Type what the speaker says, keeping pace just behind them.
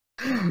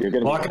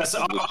Like I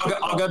said,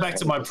 I'll go back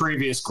to my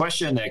previous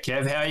question there,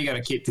 Kev. How are you going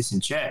to keep this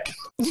in check?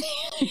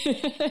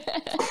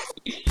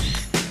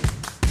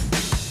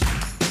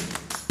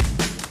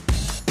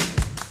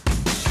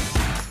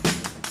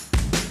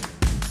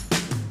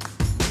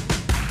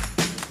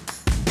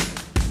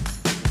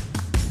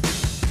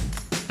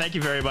 Thank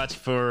you very much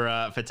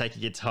for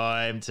taking your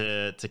time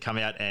to come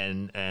out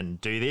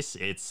and do this.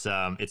 It's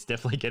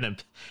definitely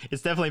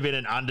been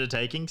an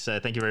undertaking. So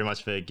thank you very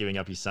much for giving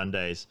up your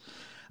Sundays.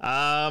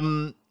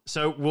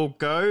 So we'll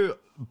go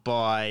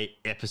by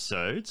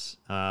episodes,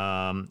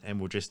 and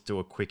we'll just do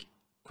a quick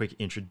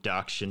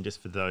introduction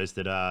just for those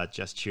that are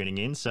just tuning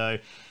in. So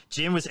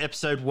Jim was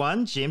episode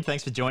 1. Jim,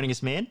 thanks for joining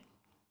us, man.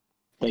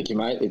 Thank you,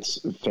 mate. It's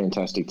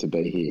fantastic to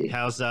be here.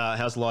 How's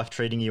life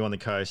treating you on the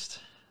coast?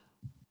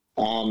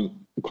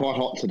 Quite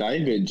hot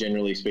today, but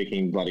generally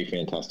speaking, bloody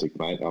fantastic,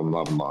 mate. I'm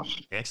loving life.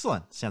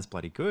 Excellent. Sounds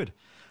bloody good.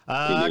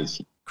 It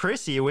is.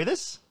 Chris, are you with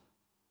us?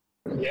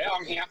 Yeah,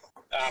 I'm here.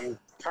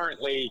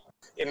 Currently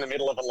in the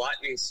middle of a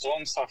lightning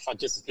storm, so if I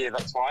disappear,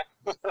 that's why.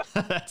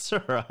 That's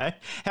all right.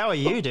 How are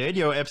you, dude?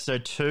 You're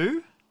episode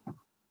 2.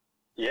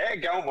 Yeah,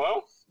 going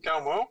well.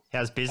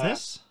 How's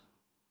business?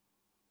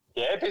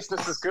 Yeah,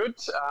 business is good.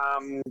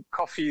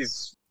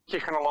 Coffee's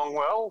kicking along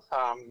well.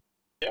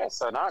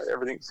 So no,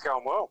 everything's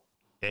going well.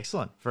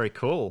 Excellent. Very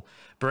cool.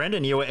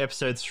 Brendan, you were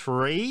episode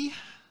 3.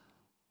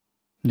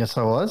 Yes,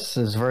 I was.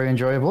 It was very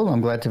enjoyable.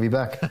 I'm glad to be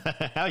back.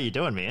 How are you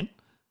doing, man?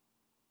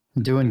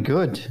 Doing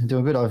good.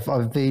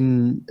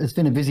 It's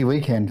been a busy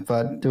weekend,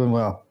 but doing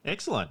well.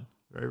 Excellent.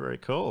 Very, very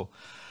cool.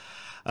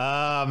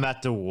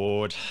 Matt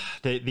DeWard,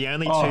 the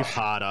only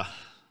two-parter.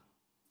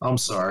 I'm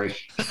sorry.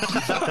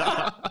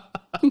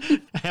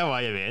 How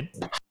are you, man?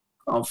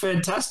 I'm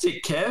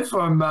fantastic, Kev.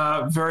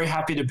 I'm very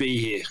happy to be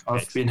here.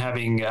 I've been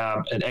having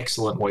an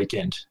excellent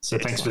weekend. So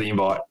thanks for the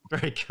invite.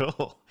 Very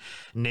cool.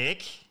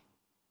 Nick?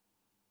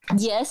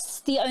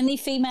 Yes, the only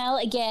female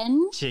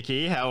again.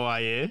 Chicky, how are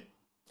you?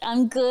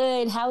 I'm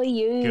good. How are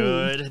you?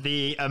 Good.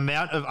 The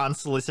amount of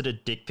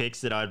unsolicited dick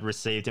pics that I'd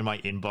received in my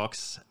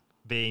inbox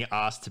being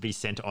asked to be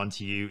sent on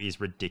to you is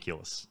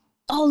ridiculous.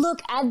 Oh,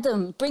 look, add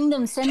them. Bring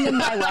them. Send them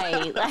my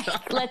way.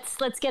 Like,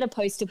 let's get a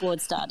poster board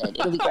started.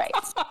 It'll be great.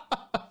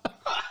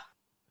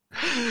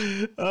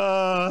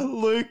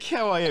 Luke,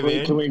 how are you,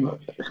 man?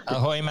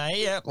 Ahoy, mate.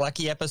 Yep,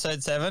 lucky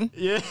episode 7.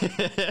 Yeah.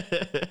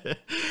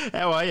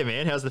 How are you,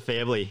 man? How's the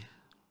family?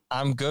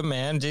 I'm good,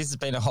 man. Jeez, it's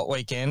been a hot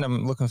weekend.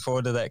 I'm looking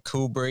forward to that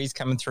cool breeze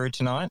coming through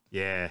tonight.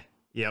 Yeah.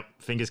 Yep.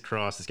 Fingers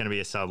crossed. It's going to be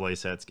a southerly,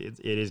 so it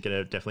is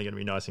definitely going to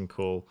be nice and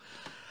cool.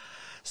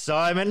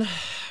 Simon,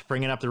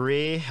 bringing up the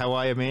rear. How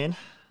are you, man?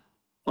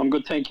 I'm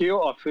good, thank you.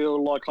 I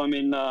feel like I'm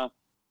in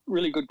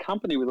really good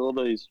company with all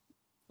these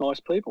nice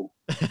people.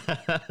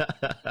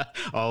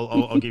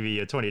 I'll give you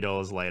your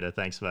 $20 later.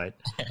 Thanks, mate.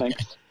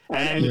 Thanks.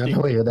 And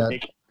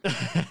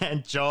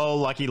Joel,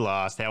 lucky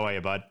last. How are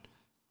you, bud?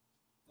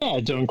 Yeah,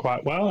 doing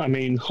quite well. I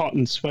mean, hot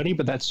and sweaty,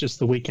 but that's just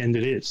the weekend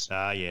it is.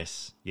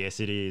 Yes,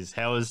 it is.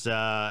 How's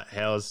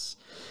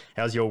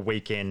your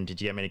weekend? Did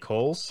you get many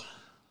calls?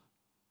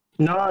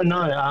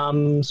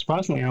 No.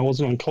 Surprisingly, I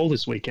wasn't on call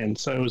this weekend,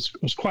 so it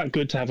was quite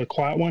good to have a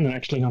quiet one and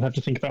actually not have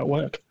to think about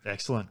work.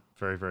 Excellent.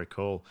 Very, very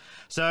cool.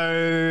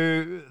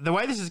 So the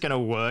way this is going to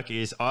work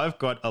is I've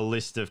got a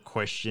list of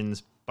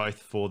questions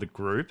both for the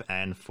group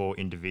and for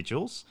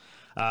individuals.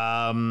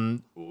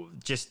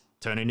 Just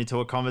turn it into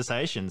a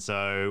conversation.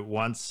 So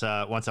once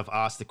I've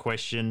asked the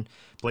question,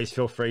 please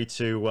feel free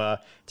to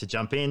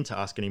jump in, to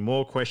ask any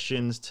more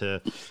questions,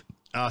 to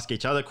ask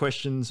each other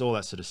questions, all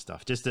that sort of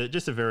stuff. Just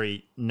a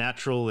very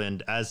natural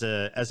and, as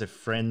a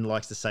friend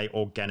likes to say,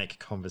 organic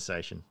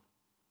conversation.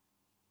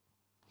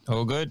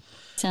 All good.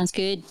 Sounds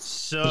good.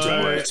 So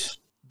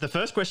the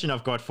first question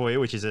I've got for you,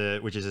 which is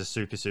a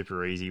super,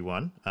 super easy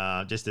one,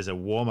 just as a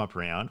warm-up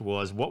round,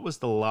 was what was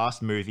the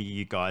last movie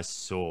you guys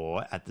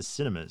saw at the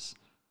cinemas?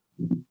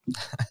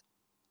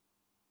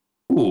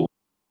 Ooh.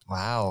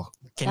 Wow.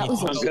 Can That you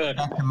was think good.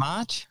 back in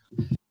March?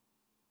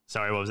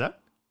 Sorry, what was that?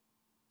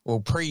 Well,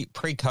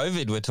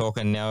 pre-COVID we're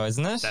talking now,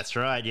 isn't it? That's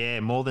right. Yeah,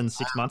 more than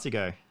 6 months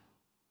ago.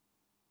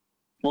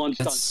 Mine's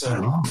That's so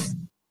done long.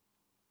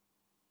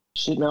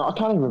 Shit, now I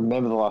can't even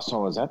remember the last time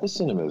I was at the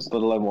cinemas,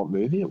 let alone what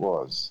movie it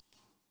was.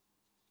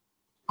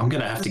 I'm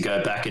going to have to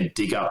go back and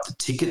dig up the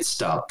ticket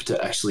stub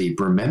to actually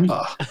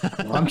remember.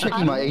 I'm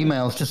checking my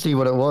emails to see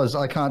what it was.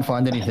 I can't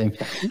find anything.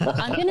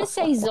 I'm going to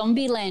say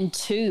Zombieland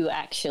 2,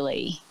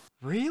 actually,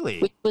 Really?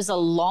 which was a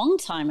long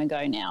time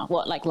ago now.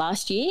 What, like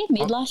last year?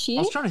 Mid-last I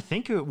year? was trying to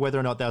think of whether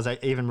or not that was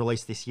even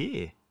released this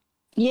year.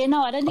 Yeah,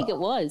 no, I don't think it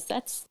was.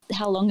 That's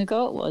how long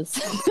ago it was.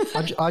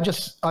 I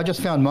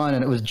just found mine,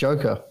 and it was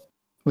Joker,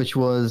 which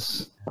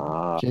was,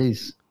 last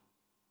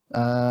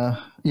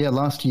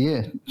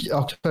year,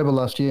 October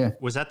last year.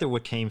 Was that the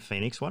Joaquin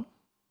Phoenix one?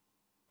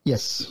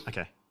 Yes.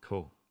 Okay,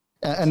 cool.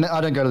 And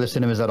I don't go to the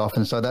cinemas that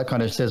often, so that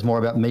kind of says more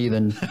about me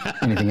than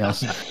anything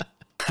else.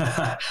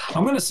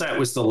 I'm going to say it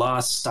was the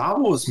last Star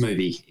Wars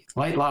movie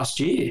late last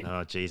year.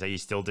 Oh, geez. Are you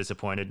still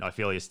disappointed? I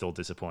feel you're still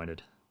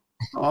disappointed.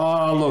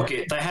 Oh, look,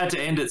 they had to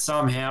end it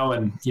somehow,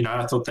 and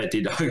I thought they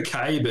did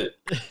okay, but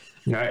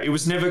it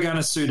was never going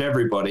to suit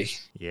everybody.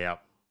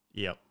 Yep,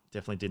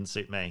 definitely didn't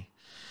suit me.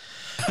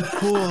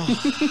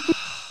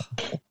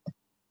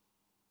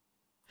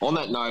 On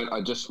that note,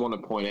 I just want to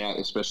point out,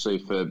 especially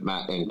for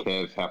Matt and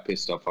Kev, how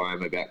pissed off I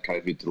am about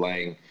COVID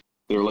delaying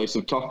the release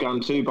of Top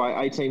Gun 2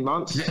 by 18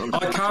 months.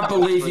 I can't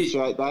believe you.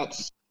 Appreciate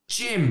that.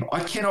 Jim,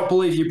 I cannot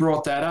believe you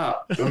brought that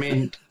up. I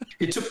mean,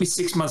 it took me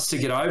 6 months to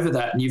get over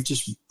that, and you've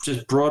just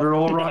brought it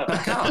all right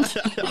back up.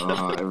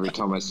 Every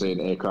time I see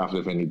an aircraft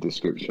of any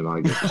description,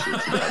 I get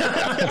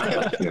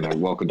shit.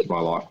 Welcome to my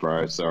life,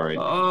 bro. Sorry.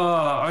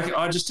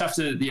 I just have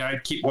to,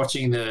 keep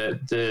watching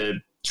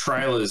the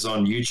trailers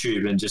on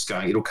YouTube and just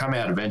going, it'll come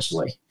out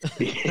eventually.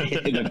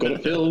 They've got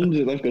it filmed.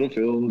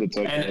 It's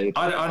okay. And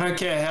I don't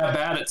care how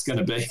bad it's going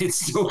to be.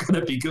 It's still going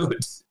to be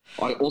good.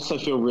 I also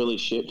feel really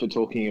shit for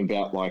talking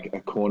about like a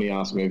corny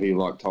ass movie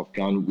like Top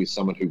Gun with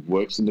someone who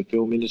works in the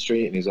film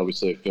industry and is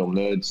obviously a film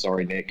nerd.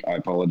 Sorry, Nick, I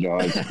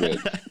apologize. But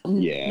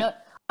yeah. No,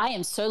 I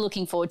am so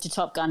looking forward to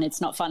Top Gun. It's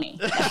not funny.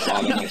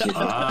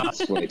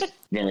 Sweet.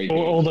 Very good.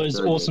 All those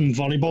Very awesome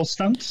volleyball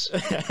stunts.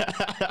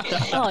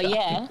 Oh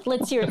yeah,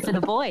 let's hear it for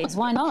the boys.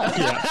 Why not?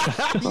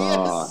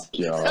 Oh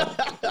god.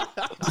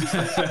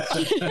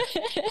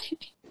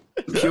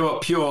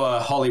 Pure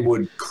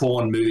Hollywood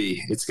corn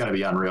movie. It's going to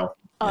be unreal.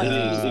 Oh, It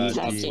is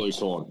absolutely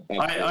torn.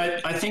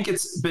 I think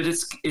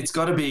it's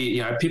got to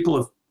be,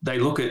 people they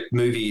look at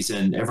movies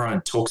and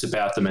everyone talks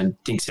about them and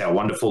thinks how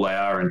wonderful they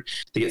are and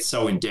they get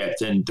so in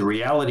depth. And the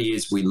reality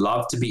is we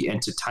love to be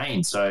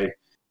entertained. So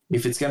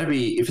if it's going to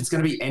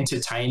be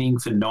entertaining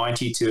for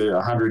 90 to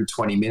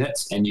 120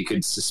 minutes and you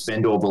could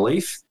suspend all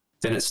belief,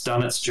 then it's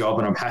done its job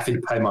and I'm happy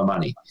to pay my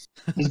money.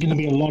 There's going to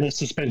be a lot of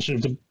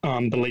suspension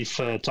of belief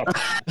for Top Gun.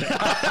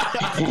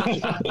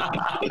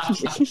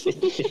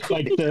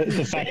 Like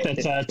the fact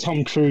that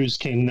Tom Cruise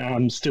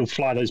can still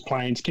fly those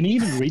planes. Can he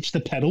even reach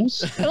the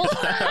pedals?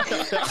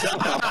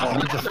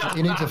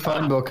 He needs a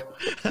phone book.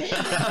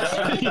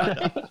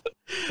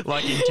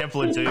 Like in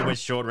Temple of Doom, where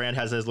Short Round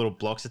has those little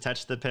blocks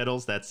attached to the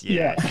pedals. That's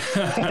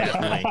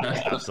definitely,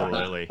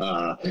 absolutely.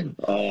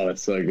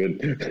 That's so good.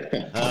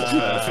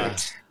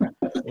 Perfect.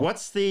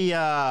 What's the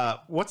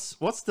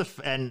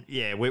and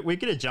yeah, we're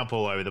gonna jump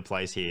all over the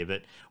place here,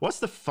 but what's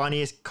the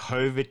funniest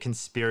COVID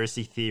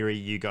conspiracy theory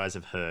you guys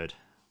have heard?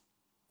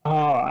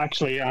 Oh,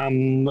 actually,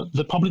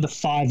 probably the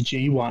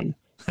 5G one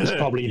is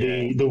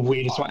probably the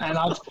weirdest one. And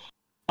I've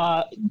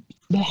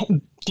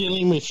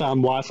dealing with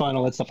Wi-Fi and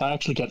all that stuff. I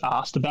actually get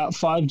asked about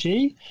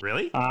 5G.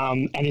 Really?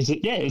 And is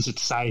it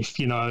safe?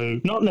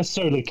 Not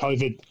necessarily the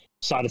COVID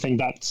side of thing.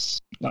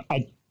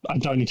 I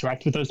don't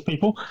interact with those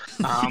people.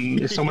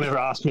 If someone ever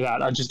asked me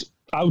that,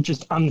 I would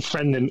just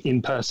unfriend them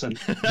in person.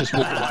 Just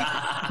walk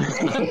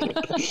away.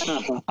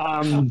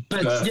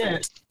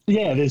 But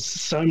yeah, there's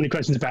so many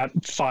questions about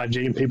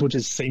 5G, and people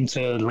just seem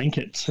to link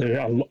it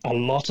to a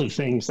lot of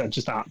things that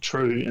just aren't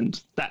true. And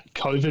that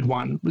COVID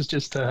one was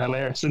just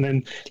hilarious. And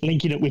then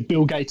linking it with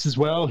Bill Gates as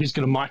well, who's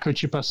going to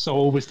microchip us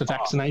all with the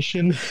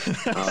vaccination.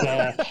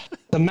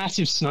 It's a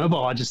massive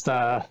snowball. It's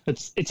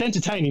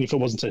entertaining if it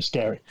wasn't so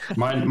scary.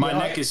 My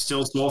neck is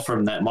still sore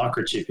from that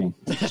microchipping.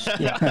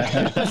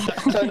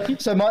 Yeah.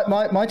 So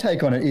my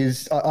take on it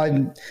is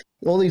I'm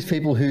all these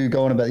people who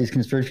go on about these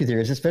conspiracy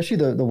theories, especially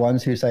the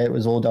ones who say it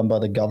was all done by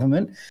the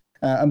government.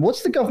 And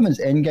what's the government's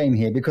end game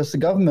here? Because the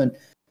government,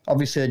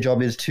 obviously, their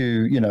job is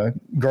to,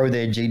 grow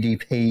their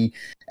GDP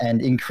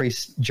and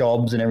increase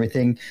jobs and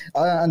everything.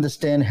 I don't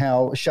understand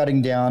how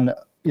shutting down,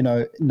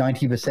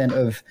 90%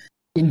 of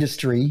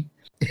industry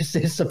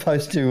is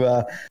supposed to,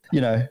 I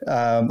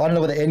don't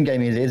know what the end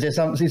game is. Is there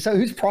something? So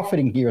who's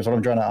profiting here is what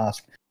I'm trying to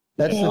ask.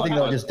 That's the thing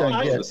that I just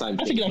don't get. I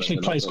think it actually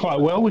plays quite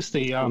well with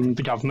the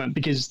government,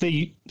 because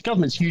the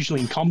government's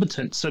usually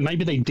incompetent. So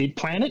maybe they did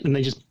plan it and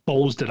they just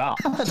ballsed it up.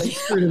 They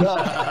screwed it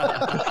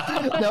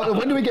up. Now,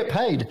 when do we get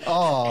paid?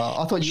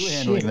 Oh, I thought you were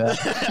handling that.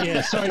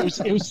 Yeah, so it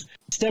was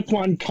step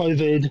 1,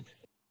 COVID.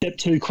 Step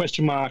 2,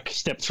 question mark.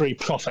 Step 3,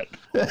 profit.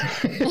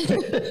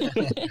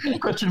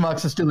 Question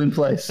marks are still in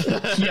place.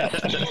 Yeah.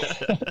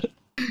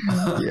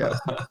 Yeah.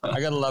 I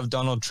gotta love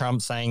Donald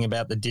Trump saying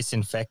about the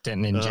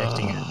disinfectant and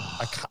injecting it.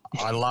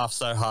 I laughed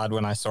so hard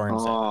when I saw him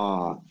say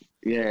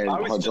yeah,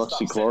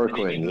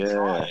 hydroxychloroquine.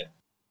 Yeah.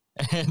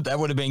 that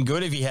would have been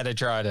good if he had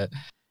tried it.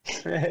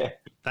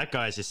 That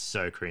guy is just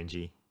so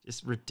cringy,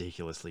 just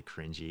ridiculously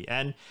cringy.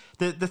 And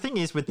the thing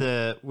is with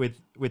the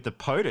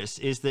POTUS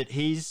is that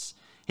he's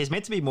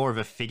meant to be more of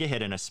a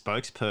figurehead and a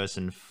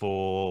spokesperson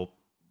for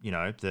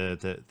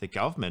the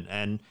government.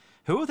 And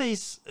who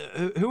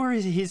are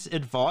his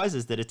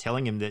advisors that are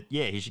telling him that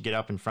he should get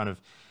up in front of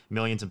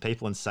millions of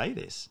people and say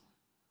this?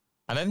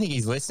 I don't think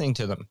he's listening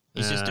to them.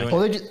 He's just doing.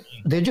 Well,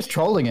 they're just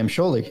trolling him.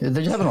 Surely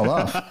they're just having a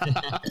laugh.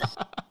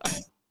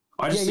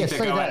 I just think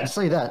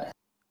say that.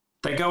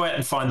 They go out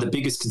and find the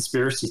biggest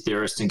conspiracy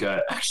theorist and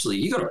go, actually,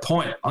 you got a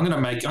point. I'm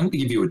going to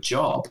give you a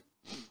job.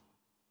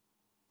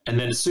 And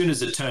then as soon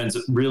as it turns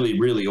really,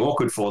 really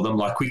awkward for them,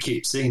 like we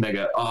keep seeing, they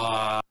go,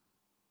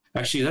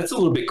 actually, that's a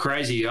little bit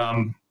crazy.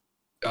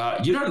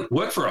 you don't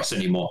work for us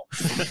anymore.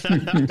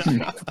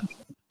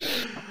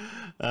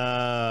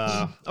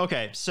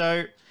 Okay,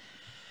 so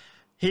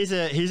here's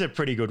a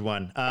pretty good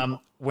one.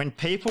 When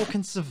people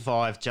can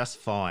survive just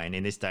fine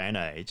in this day and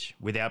age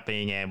without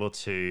being able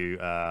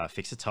to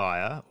fix a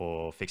tire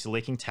or fix a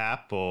leaking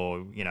tap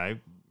or, you know,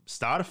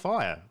 start a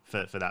fire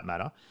for that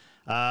matter,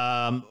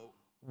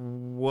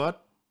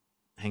 what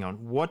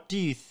do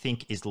you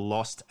think is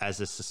lost as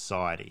a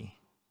society?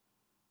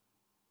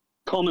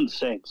 Common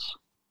sense.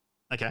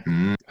 Okay.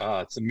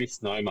 It's a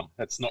misnomer.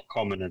 That's not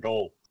common at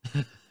all.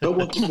 But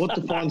what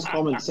defines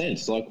common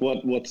sense? Like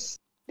what's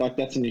like,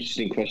 that's an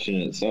interesting question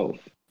in itself,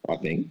 I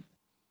think.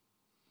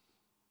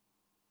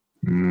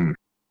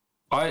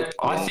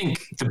 I think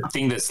the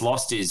thing that's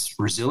lost is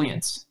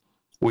resilience,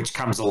 which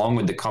comes along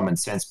with the common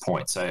sense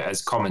point. So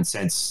as common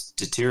sense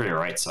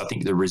deteriorates, I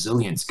think the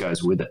resilience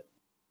goes with it.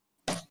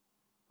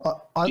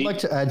 I'd like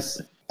to add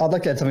something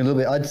a little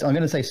bit. I'm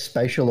going to say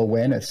spatial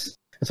awareness.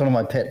 It's one of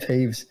my pet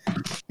peeves,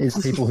 is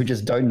people who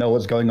just don't know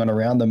what's going on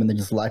around them and they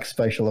just lack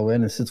spatial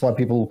awareness. It's why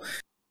people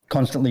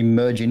constantly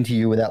merge into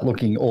you without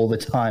looking all the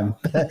time.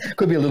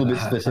 Could be a little bit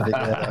specific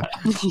there.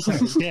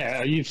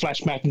 Yeah, you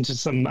flash back into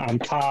some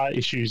car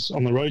issues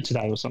on the road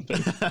today or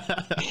something.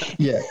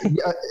 Yeah,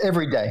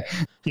 every day.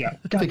 Yeah,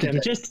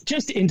 goddamn,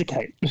 just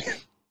indicate.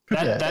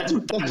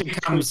 That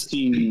becomes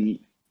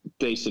the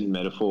decent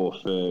metaphor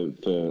for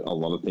a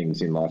lot of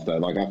things in life, though.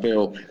 Like I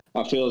feel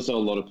as though a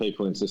lot of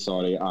people in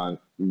society aren't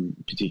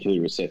particularly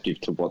receptive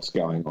to what's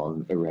going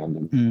on around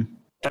them.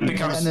 That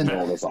becomes the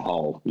world as a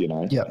whole, you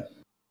know. Yeah.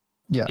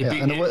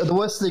 And the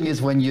worst thing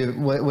is when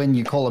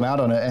you call them out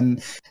on it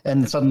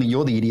and suddenly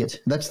you're the idiot.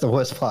 That's the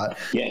worst part.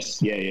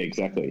 Yes. Yeah.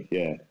 Exactly.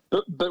 Yeah.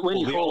 But when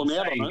you call them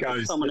out on it,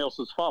 it's someone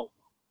else's fault.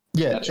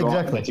 Yeah, that's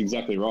exactly. Right. That's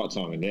exactly right,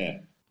 Simon. Yeah.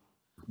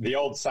 The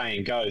old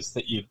saying goes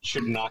that you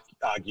shouldn't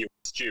argue with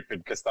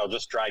stupid because they'll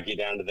just drag you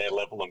down to their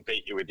level and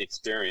beat you with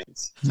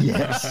experience.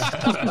 Yes.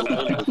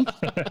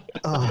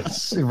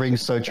 It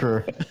rings so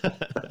true.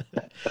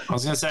 I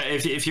was going to say,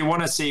 if you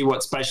want to see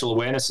what spatial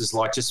awareness is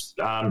like, just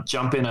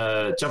jump in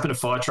a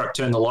fire truck,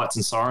 turn the lights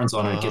and sirens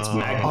on, and it gets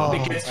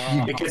magnified.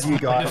 It gets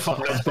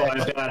magnified by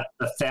about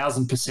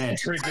 1,000%.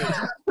 Triggered.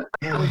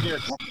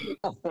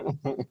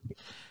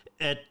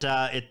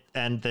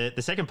 And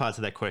the second part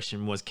of that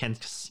question was, can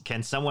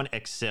someone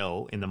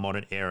excel in the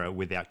modern era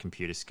without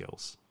computer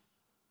skills?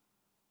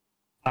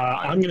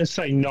 I'm going to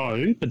say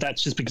no, but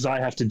that's just because I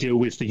have to deal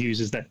with the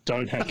users that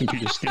don't have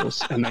computer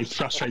skills, and they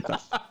frustrate the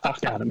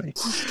fuck out of me.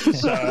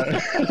 So,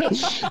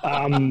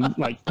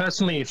 like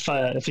personally, if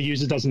a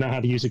user doesn't know how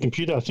to use a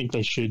computer, I think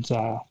they should,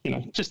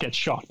 just get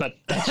shot. But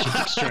that's just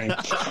extreme.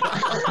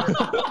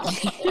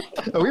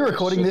 Are we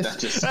recording this?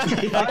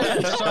 Sorry,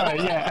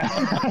 yeah.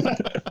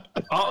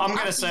 I'm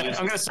going to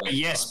say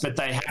yes, but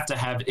they have to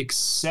have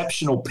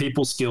exceptional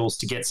people skills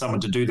to get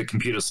someone to do the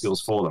computer skills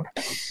for them.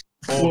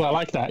 Oh, I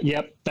like that.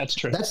 Yep, that's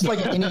true. That's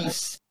like any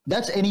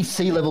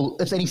C-level.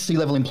 It's any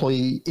C-level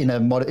employee in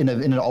an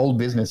old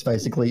business.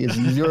 Basically, is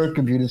zero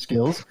computer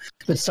skills,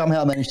 but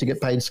somehow managed to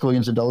get paid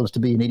squillions of dollars to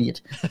be an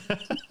idiot.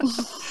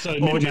 So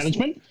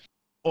management,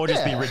 or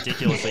just be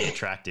ridiculously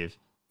attractive.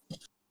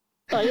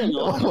 Oh yeah,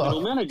 you're a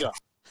middle manager.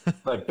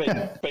 They've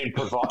been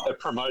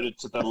promoted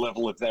to the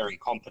level of their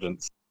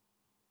incompetence.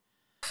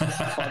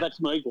 Oh, that's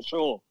me for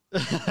sure.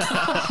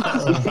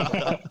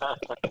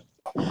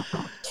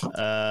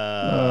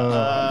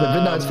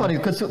 But no, it's funny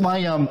because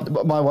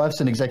my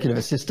wife's an executive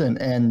assistant,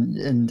 and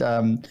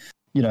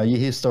you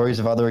hear stories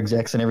of other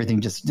execs and everything.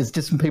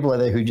 Just some people out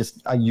there who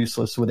just are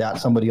useless without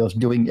somebody else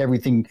doing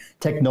everything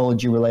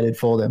technology related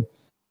for them.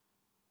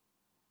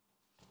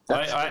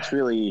 That's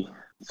really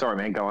sorry,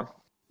 man. Go on.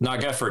 No,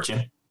 go for it,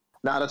 Jim.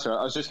 No, that's right.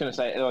 I was just going to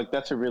say, like,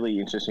 that's a really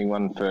interesting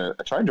one for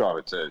a train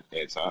driver to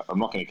answer. I'm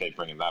not going to keep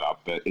bringing that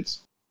up, but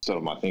it's sort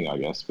of my thing, I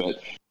guess.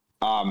 But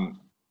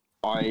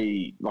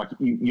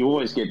you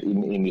always get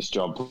in this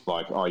job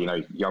like,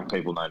 young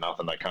people know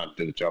nothing, they can't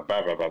do the job,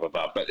 blah blah blah blah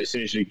blah. But as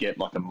soon as you get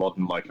like a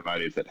modern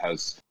locomotive that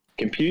has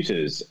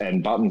computers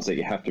and buttons that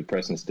you have to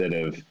press instead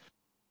of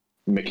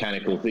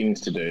mechanical things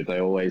to do,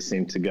 they always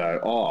seem to go,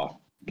 "Oh,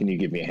 can you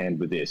give me a hand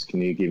with this?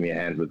 Can you give me a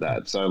hand with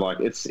that?" So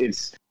like, it's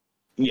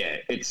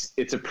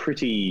a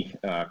pretty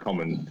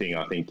common thing.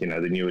 I think, the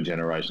newer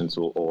generations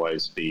will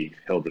always be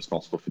held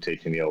responsible for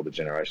teaching the older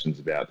generations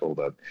about all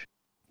the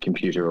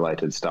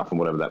computer-related stuff and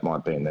whatever that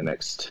might be in the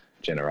next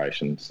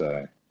generation.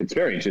 So it's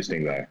very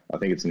interesting, though. I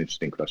think it's an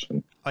interesting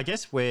question. I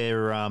guess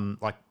we're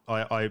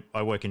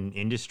I work in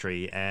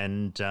industry,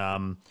 and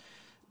there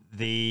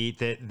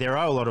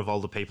are a lot of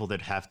older people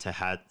that have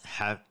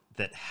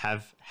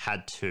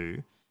had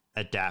to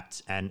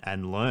adapt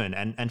and learn,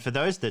 and for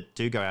those that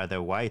do go out of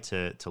their way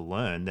to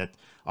learn, that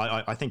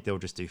I think they'll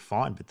just do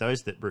fine. But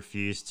those that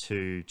refuse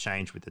to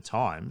change with the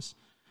times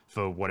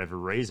for whatever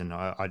reason,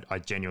 I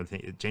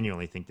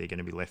genuinely think they're going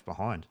to be left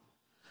behind.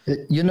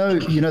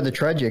 The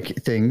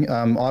tragic thing.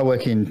 I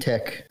work in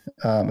tech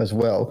as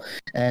well,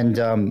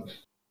 and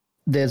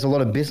there's a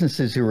lot of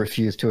businesses who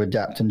refuse to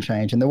adapt and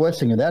change. And the worst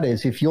thing of that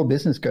is, if your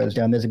business goes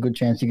down, there's a good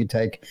chance you could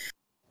take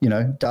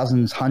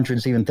dozens,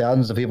 hundreds, even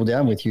thousands of people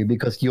down with you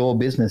because your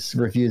business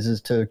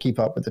refuses to keep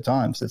up with the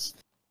times.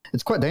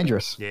 It's quite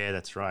dangerous. Yeah,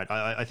 that's right.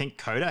 I think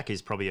Kodak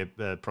is probably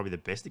probably the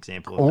best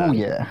example of Oh that.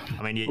 yeah.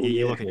 I mean,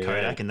 you look at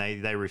Kodak and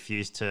they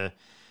refused to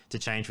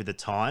change with the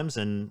times,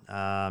 and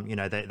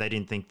they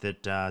didn't think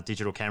that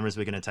digital cameras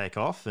were going to take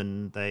off,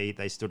 and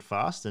they stood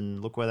fast,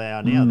 and look where they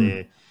are now.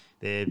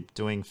 They're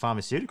doing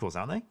pharmaceuticals,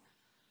 aren't they?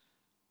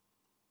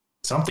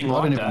 Something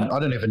like that. I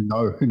don't even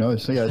know. Who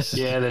knows? So,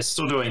 yeah, they're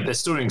still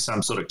doing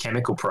some sort of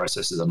chemical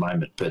process at the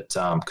moment, but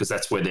because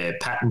that's where their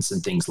patents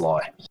and things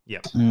lie.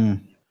 Yep.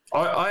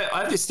 I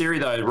have this theory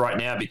though right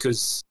now,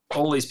 because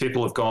all these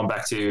people have gone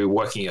back to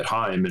working at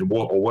home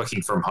or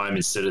working from home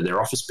instead of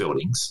their office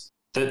buildings,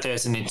 that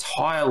there's an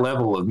entire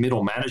level of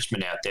middle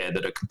management out there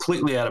that are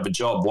completely out of a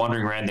job,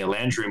 wandering around their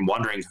lounge room,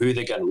 wondering who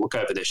they're going to look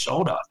over their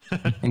shoulder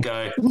and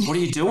go, "What are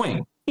you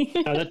doing?"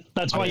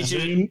 That's why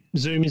Zoom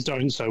is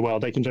doing so well.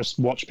 They can just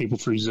watch people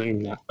through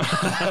Zoom now.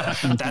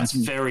 That's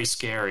very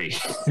scary.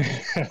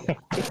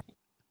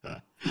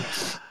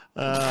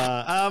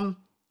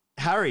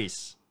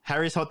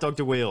 Harry's Hot Dog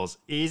to Wheels.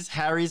 Is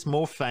Harry's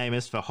more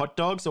famous for hot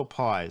dogs or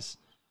pies?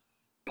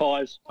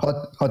 Pies.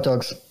 Hot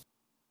dogs.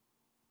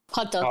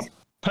 Hot dogs.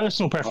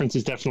 Personal preference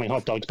is definitely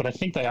hot dogs, but I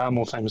think they are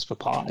more famous for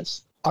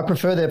pies. I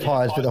prefer their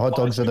pies, but the hot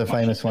dogs are the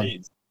famous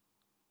one.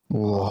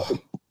 Ooh.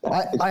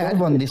 I had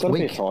one this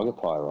week. It's got to be a tiger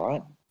pie,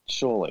 right?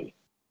 Surely.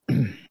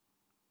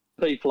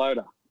 Pea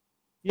floater.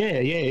 Yeah,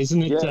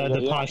 isn't it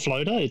the pie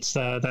floater? It's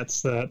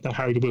that's the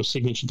Harry DeWill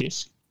signature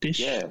dish.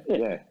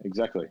 Yeah,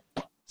 exactly.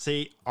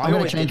 See, I'm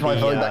going to change my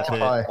vote back to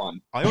pie.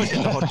 I always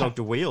get the hot dog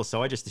to wheel,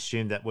 so I just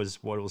assumed that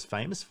was what it was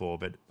famous for.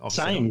 But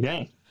same,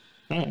 yeah.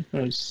 I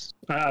don't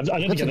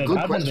think I've ever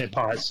had one of their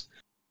pies.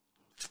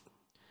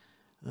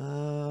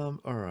 All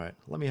right,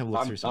 let me have a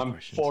look through some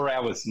questions. 4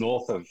 hours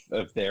north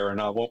of there, and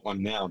I want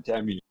one now.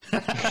 Damn you! All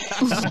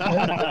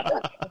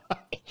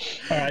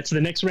right, so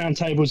the next round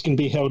table is going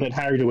to be held at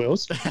Harry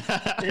DeWill's.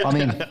 I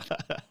mean,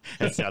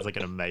 that sounds like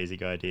an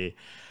amazing idea.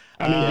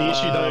 I mean, the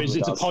issue though is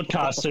it's a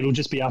podcast, so it'll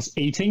just be us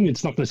eating.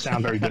 It's not going to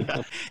sound very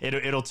good.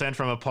 It'll turn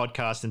from a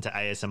podcast into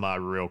ASMR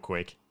real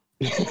quick.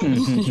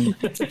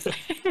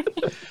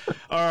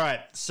 All right,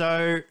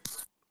 so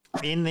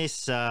in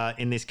this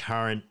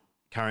current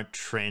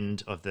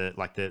trend of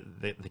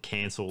the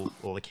cancel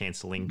or the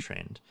cancelling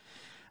trend,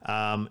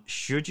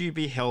 should you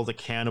be held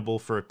accountable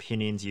for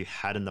opinions you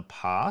had in the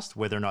past,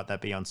 whether or not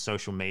that be on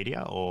social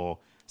media or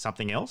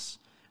something else?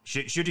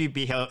 Should you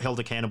be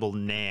held accountable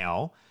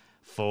now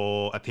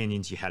for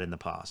opinions you had in the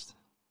past?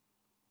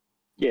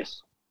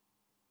 Yes.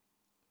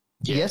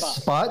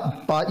 Yes,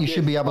 but you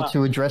should be able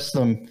to address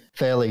them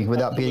fairly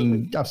without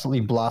being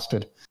absolutely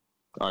blasted.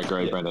 I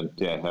agree, Brendan.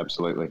 Yeah,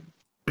 absolutely.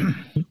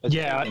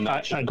 Yeah,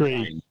 I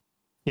agree.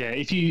 Yeah,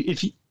 if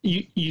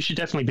you should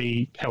definitely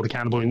be held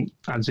accountable, and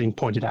as being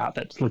pointed out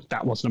that look,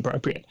 that wasn't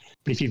appropriate.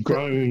 But if you've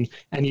grown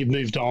and you've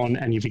moved on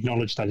and you've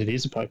acknowledged that it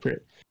is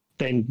appropriate,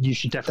 then you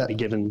should definitely be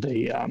given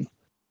the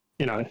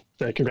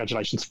the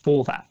congratulations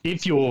for that.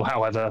 If you're,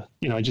 however,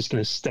 just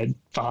going to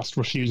steadfast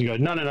refuse and go,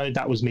 no,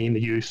 that was me in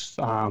the youth.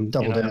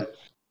 Double down.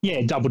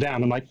 Yeah, double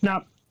down. I'm like,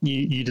 no,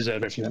 you deserve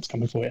everything that's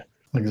coming for you.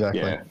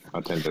 Exactly. Yeah,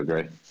 I tend to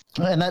agree.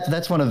 And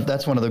that's one of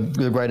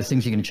the greatest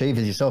things you can achieve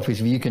as yourself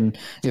is if you can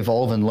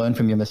evolve and learn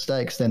from your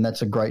mistakes, then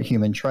that's a great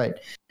human trait.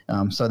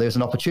 So there's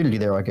an opportunity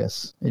there, I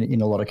guess,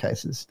 in a lot of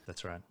cases.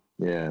 That's right.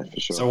 Yeah, for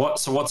sure.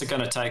 So what's it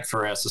going to take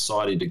for our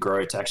society to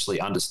grow to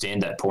actually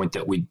understand that point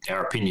that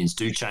our opinions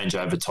do change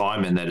over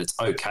time, and that it's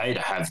okay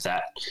to have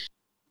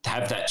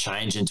that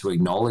change and to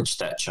acknowledge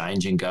that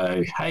change and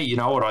go, hey, you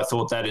know what, I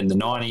thought that in the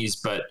 90s,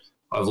 but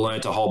I've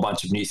learned a whole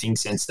bunch of new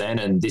things since then,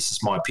 and this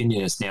is my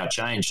opinion. It's now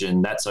changed,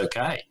 and that's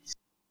okay.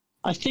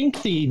 I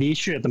think the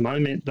issue at the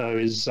moment, though,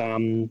 is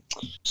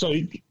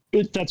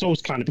that's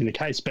always kind of been the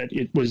case, but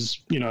it was,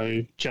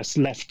 just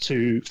left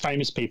to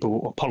famous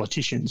people or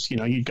politicians.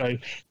 You'd go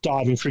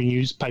diving through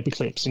newspaper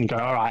clips and go,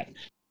 all right,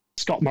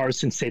 Scott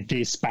Morrison said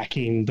this back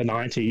in the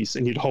 90s,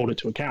 and you'd hold it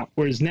to account.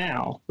 Whereas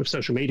now, with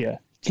social media,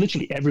 it's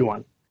literally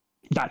everyone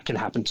that can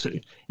happen to.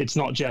 It's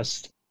not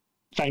just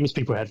famous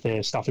people have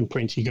their stuff in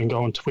print. You can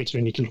go on Twitter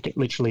and you can look at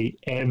literally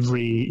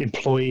every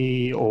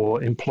employee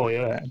or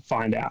employer and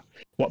find out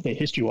what their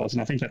history was.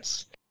 And I think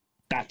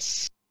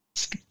that's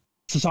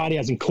society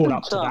hasn't caught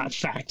up to that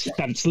fact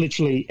that it's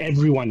literally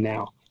everyone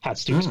now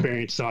has to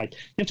experience. So you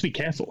have to be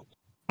careful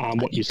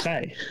what you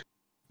say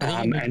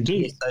and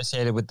do.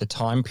 Associated with the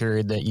time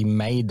period that you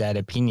made that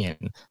opinion.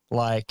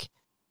 Like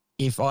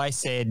if I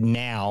said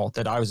now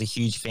that I was a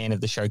huge fan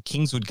of the show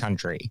Kingswood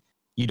Country,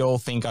 you'd all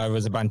think I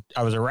was a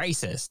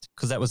racist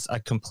because that was a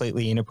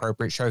completely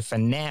inappropriate show for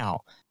now.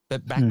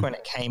 But back when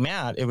it came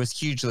out, it was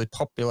hugely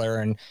popular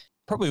and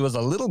probably was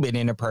a little bit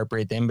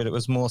inappropriate then, but it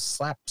was more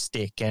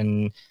slapstick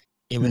and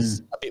it was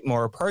a bit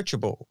more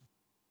approachable.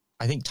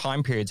 I think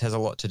time periods has a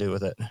lot to do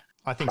with it.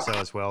 I think so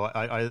as well.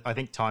 I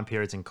think time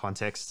periods and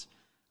context,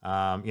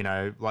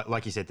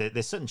 like you said,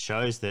 there's certain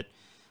shows that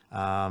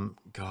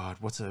God,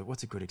 what's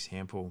a good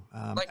example?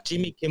 Like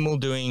Jimmy Kimmel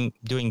doing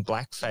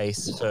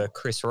blackface for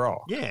Chris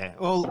Rock. Yeah,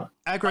 well,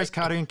 Agro's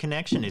Cartoon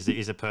Connection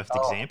is a perfect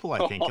example.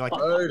 I think. Like,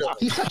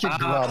 He's such a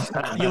grub.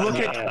 you look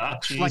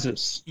at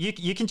Jesus.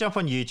 you can jump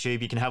on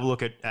YouTube. You can have a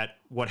look at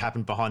what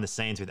happened behind the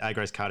scenes with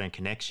Agro's Cartoon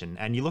Connection,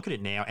 and you look at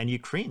it now and you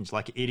cringe.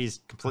 Like, it is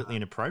completely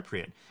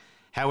inappropriate.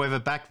 However,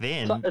 back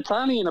then, It's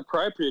only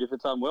inappropriate if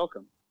it's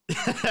unwelcome.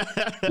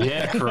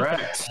 Yeah,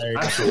 correct.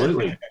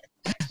 Absolutely.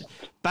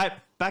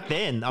 back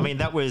then, I mean,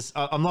 that was,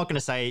 I'm not going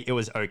to say it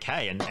was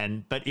okay,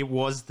 but it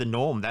was the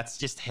norm. That's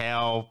just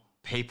how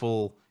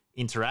people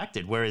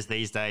interacted. Whereas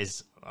these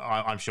days,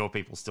 I'm sure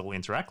people still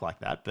interact like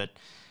that, but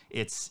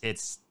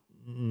it's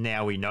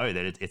now we know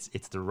that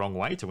it's the wrong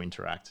way to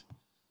interact.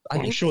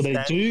 I'm sure they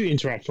do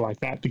interact like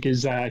that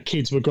because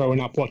kids were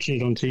growing up watching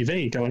it on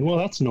TV going, well,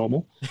 that's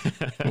normal.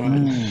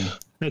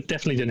 It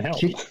definitely didn't help.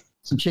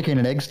 Some chicken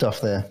and egg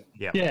stuff there.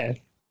 Yeah.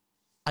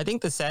 I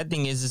think the sad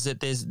thing is that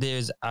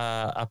there's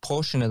a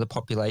portion of the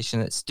population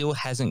that still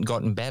hasn't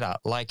gotten better.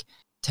 Like,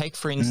 take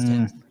for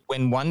instance,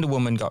 when Wonder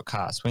Woman got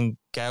cast, when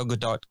Gal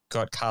Gadot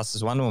got cast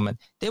as Wonder Woman,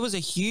 there was a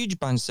huge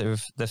bunch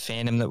of the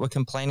fandom that were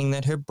complaining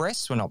that her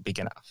breasts were not big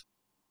enough.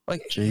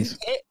 Like, jeez,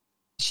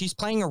 she's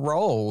playing a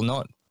role,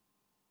 not.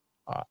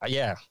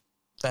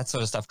 That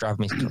sort of stuff drives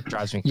me.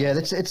 Yeah,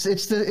 it's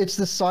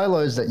the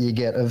silos that you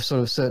get of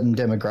sort of certain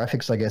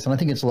demographics, I guess, and I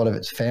think it's a lot of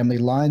it's family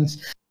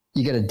lines.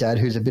 You get a dad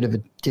who's a bit of a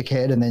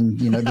dickhead, and then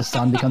the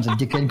son becomes a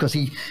dickhead because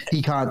he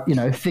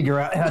can't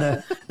figure out how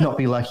to not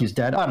be like his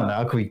dad. I don't know.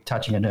 I could be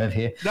touching a nerve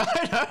here.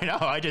 No.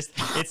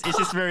 It's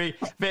just very.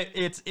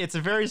 It's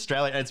a very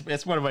Australian.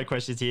 It's one of my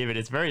questions here, but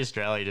it's very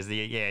Australian.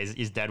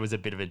 His dad was a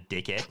bit of a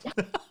dickhead.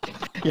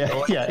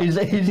 yeah. Is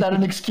that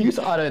an excuse?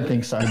 I don't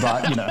think so,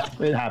 but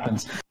it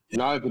happens.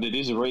 No, but it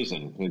is a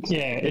reason.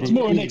 It's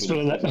more an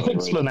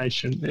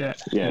explanation. Yeah.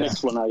 An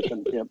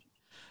explanation. Yeah.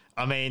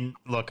 I mean,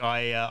 look,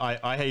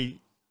 I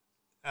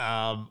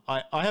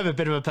have a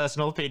bit of a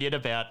personal opinion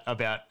about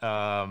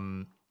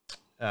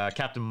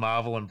Captain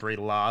Marvel and Brie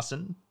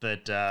Larson,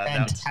 but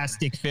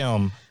fantastic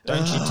film. Don't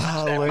you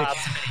touch that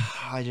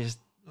masterpiece.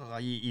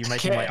 You're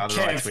making my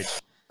other eye twitch.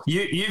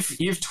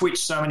 You've twitched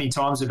so many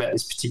times about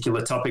this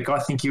particular topic. I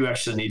think you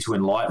actually need to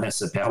enlighten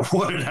us about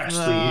what it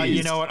actually is.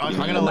 You know what? I'm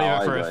going to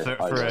leave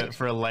it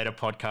for a later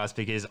podcast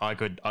because I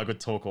could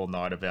talk all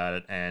night about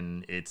it,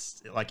 and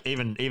it's like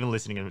even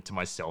listening to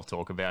myself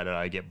talk about it,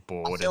 I get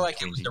bored. I feel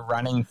like it was a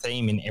running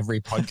theme in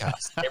every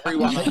podcast.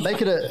 Everyone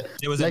make it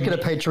a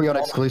Patreon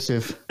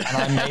exclusive. And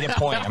I made a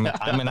point. I'm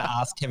going to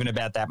ask Kevin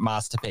about that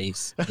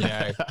masterpiece. He's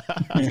got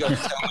to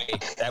tell me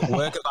that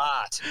work of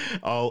art.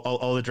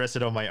 I'll address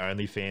it on my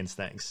OnlyFans.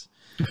 Thanks.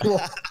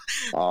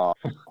 Oh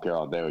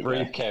God, there we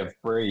breathe, go. Kev,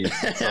 breathe.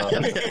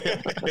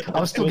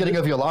 I'm still getting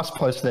over your last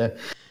post there.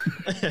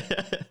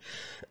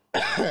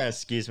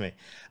 Excuse me.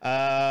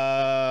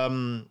 All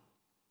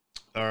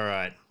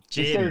right,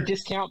 Jim. Is there a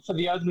discount for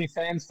the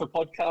OnlyFans for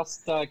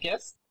podcast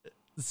guests?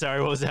 Sorry,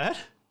 what was that?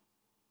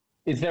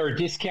 Is there a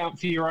discount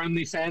for your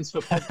OnlyFans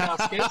for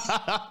podcast guests?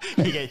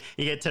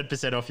 you get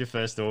 10% off your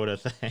first order.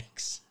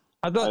 Thanks.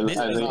 I thought this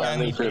was the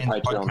only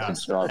Patreon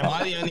subscriber. Am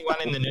I the only one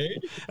in the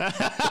nude?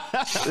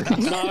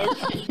 No.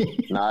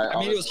 I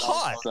mean, it was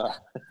hot.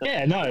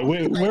 Yeah, no,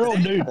 we're all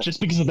nude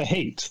just because of the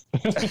heat.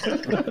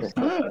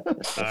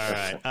 All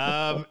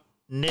right,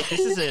 Nick,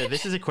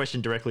 this is a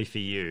question directly for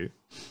you.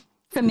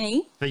 For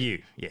me? For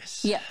you,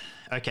 yes. Yeah.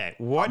 Okay.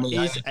 What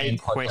is a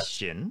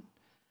question?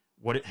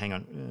 Hang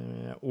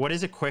on. What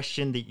is a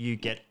question that you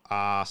get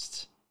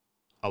asked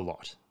a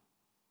lot?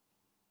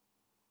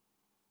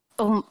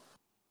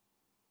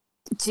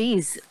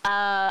 Geez,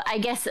 I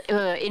guess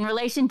in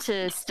relation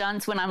to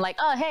stunts, when I'm like,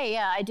 oh, hey,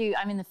 yeah,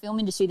 I'm in the film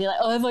industry, they're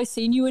like, oh, have I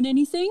seen you in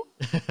anything?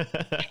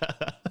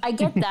 I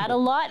get that a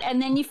lot,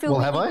 and then you feel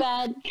really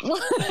bad.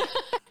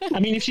 I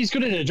mean, if she's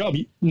good at her job,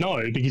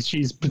 no, because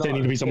she's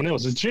pretending to be someone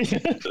else, isn't she?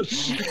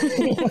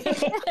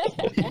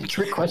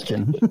 Trick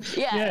question.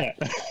 Yeah.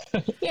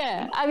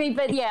 Yeah. I mean,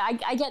 but yeah,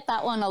 I get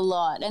that one a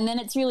lot, and then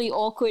it's really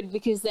awkward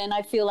because then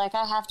I feel like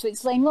I have to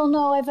explain, well,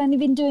 no, I've only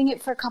been doing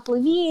it for a couple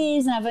of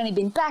years, and I've only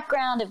been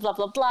background and blah,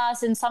 blah, blah.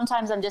 And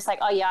sometimes I'm just like,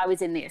 oh, yeah, I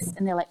was in this.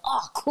 And they're like,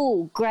 oh,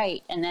 cool,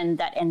 great. And then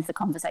that ends the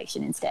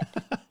conversation instead.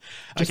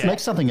 Just make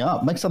something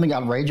up. Make something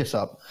outrageous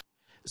up.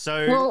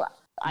 So... Well,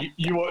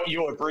 you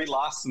were Brie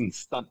Larson's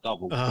stunt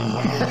double. Great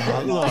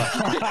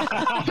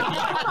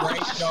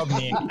job,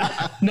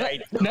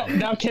 Nick.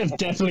 Now Kev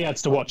definitely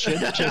has to watch it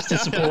just to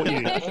support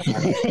you.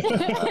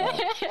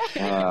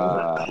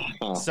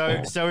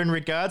 So in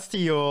regards to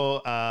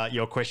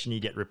your question you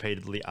get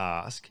repeatedly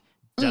asked,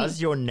 does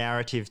your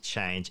narrative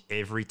change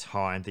every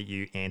time that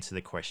you answer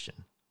the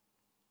question?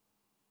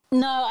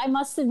 No, I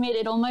must admit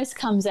it almost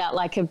comes out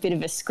like a bit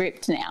of a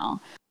script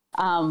now,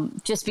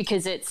 just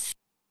because it's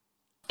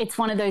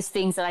one of those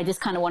things that I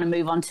just kind of want to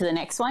move on to the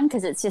next one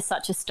because it's just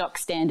such a stock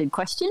standard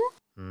question,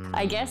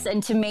 I guess.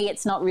 And to me,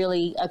 it's not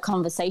really a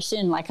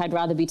conversation. Like, I'd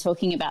rather be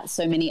talking about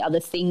so many other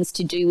things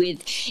to do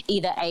with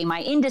either A, my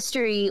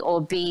industry,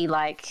 or B,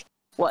 like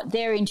what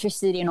they're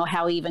interested in or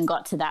how we even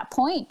got to that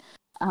point.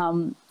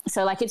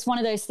 So like it's one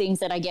of those things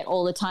that I get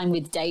all the time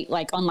with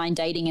online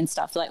dating and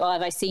stuff. Like,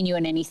 have I seen you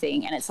in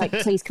anything? And it's like,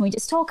 please, can we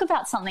just talk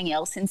about something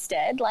else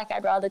instead? Like,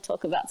 I'd rather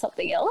talk about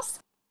something else.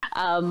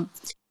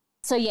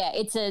 So yeah,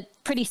 it's a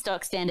pretty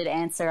stock standard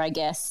answer, I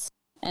guess.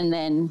 And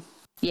then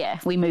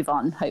we move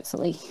on,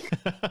 hopefully.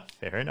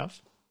 Fair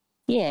enough.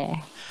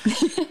 Yeah.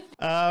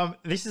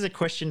 This is a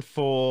question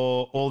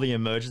for all the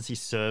emergency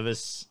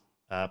service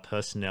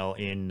personnel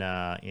in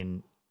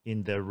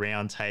the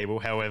round table.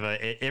 However,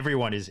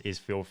 everyone is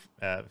feel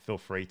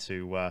free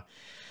to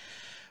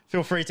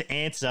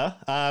answer.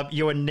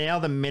 You are now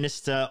the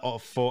Minister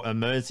for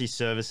Emergency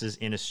Services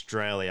in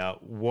Australia.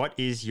 What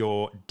is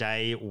your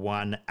day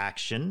one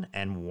action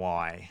and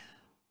why?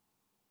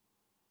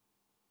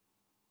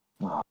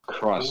 Oh,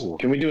 Christ!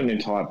 Can we do an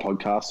entire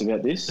podcast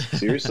about this?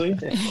 Seriously?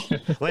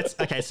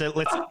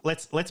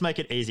 Let's make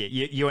it easier.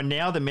 You are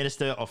now the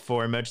Minister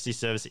for Emergency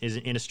Services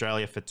in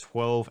Australia for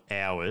 12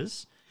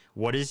 hours.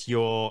 What is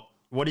your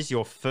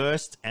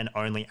first and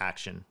only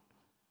action?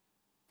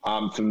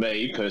 For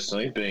me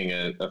personally, being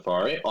a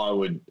fire, I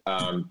would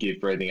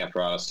give breathing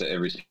apparatus to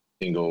every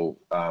single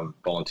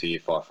volunteer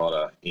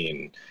firefighter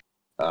in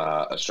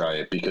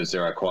Australia, because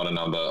there are quite a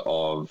number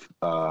of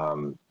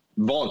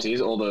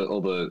volunteers. All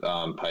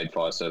the paid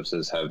fire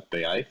services have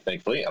BA,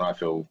 thankfully, and I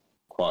feel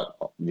quite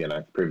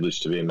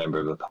privileged to be a member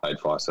of a paid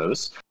fire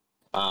service.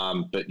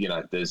 But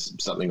there's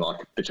something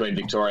like between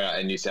Victoria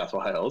and New South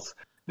Wales,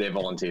 their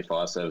volunteer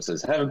fire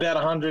services have about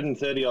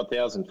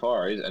 130,000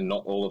 fireys, and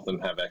not all of them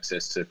have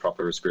access to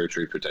proper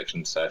respiratory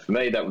protection. So for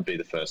me, that would be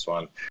the first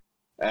one.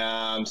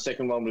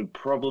 Second one would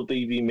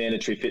probably be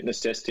mandatory fitness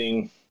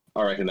testing.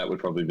 I reckon that would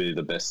probably be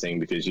the best thing,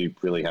 because you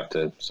really have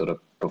to sort of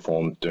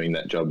perform doing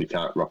that job. You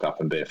can't rock up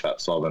and be a fat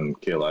slob and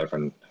keel over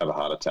and have a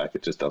heart attack.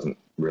 It just doesn't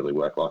really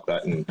work like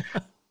that in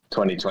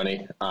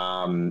 2020.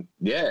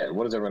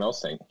 What does everyone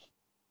else think?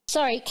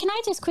 Sorry, can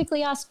I just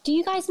quickly ask, do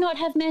you guys not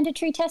have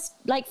mandatory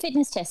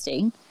fitness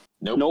testing?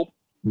 Nope.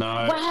 No.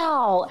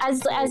 Wow.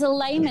 As a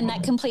layman,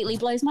 that completely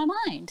blows my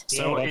mind.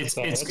 So it's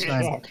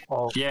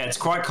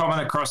quite common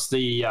across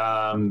the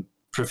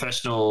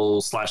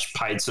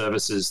professional/paid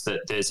services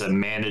that there's a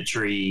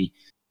mandatory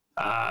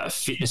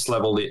fitness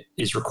level that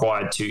is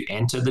required to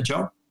enter the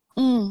job.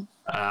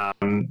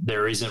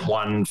 There isn't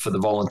one for the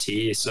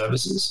volunteer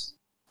services.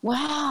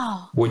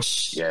 Wow.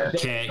 Which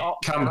can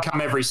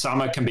come every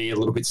summer, can be a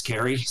little bit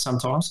scary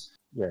sometimes.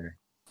 Yeah.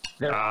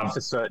 There are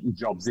for certain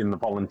jobs in the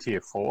volunteer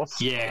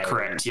force. Yeah,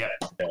 correct. Yeah.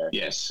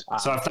 Yes.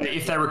 So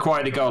if they're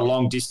required to go a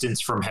long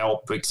distance from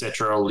help,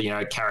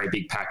 etc., carry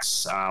big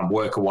packs,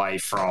 work away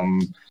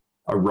from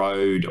a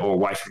road or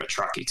away from a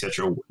truck,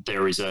 etc.,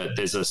 there's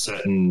a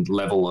certain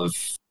level of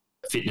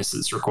fitness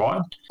that's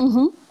required.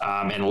 And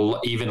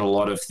even a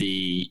lot of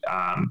the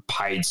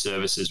paid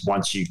services,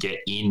 once you get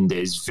in,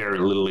 there's very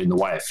little in the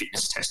way of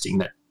fitness testing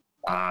that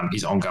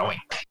is ongoing.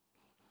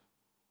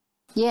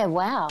 Yeah,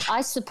 wow. I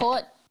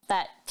support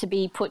that to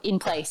be put in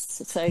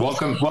place. So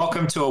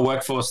welcome to a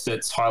workforce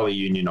that's highly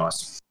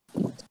unionised.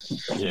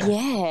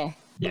 Yeah.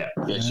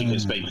 Yes, you can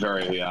speak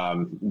very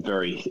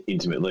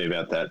intimately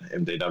about that,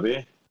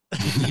 MDW.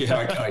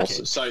 Okay.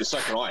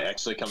 So can I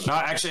actually come? No,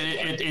 actually,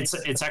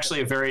 it's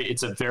actually a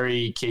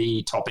very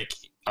key topic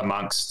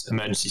amongst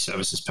emergency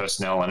services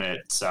personnel, and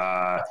it's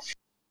I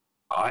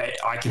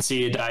can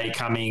see a day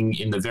coming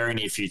in the very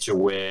near future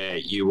where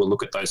you will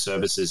look at those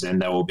services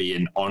and there will be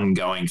an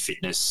ongoing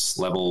fitness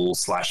level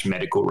 /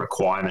 medical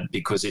requirement,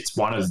 because it's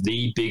one of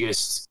the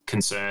biggest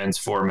concerns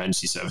for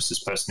emergency services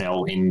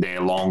personnel in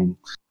their long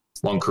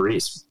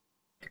careers.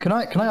 Can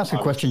I ask a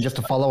question just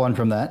to follow on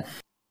from that?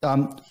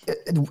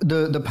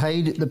 The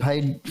paid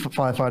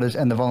firefighters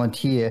and the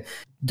volunteer,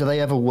 do they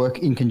ever work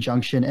in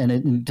conjunction,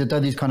 and do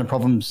these kind of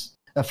problems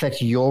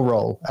affect your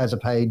role as a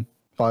paid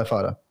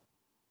firefighter?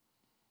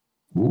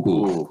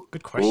 Ooh,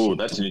 good question. Ooh,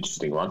 that's an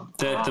interesting one.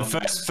 The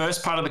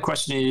first part of the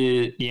question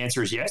is, the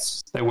answer is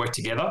yes. They work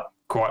together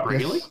quite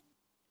regularly.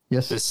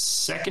 Yes. The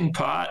second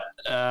part,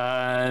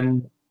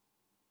 a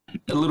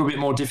little bit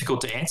more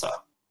difficult to answer,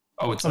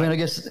 I would say. I mean, I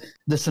guess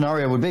the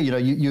scenario would be,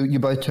 you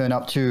both turn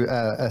up to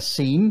a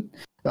scene.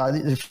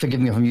 Forgive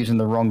me if I'm using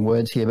the wrong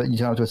words here, but you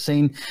turn up to a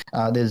scene.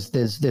 There's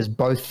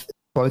both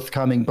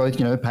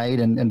paid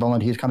and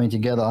volunteers coming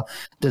together.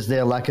 Does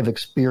their lack of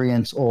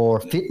experience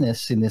or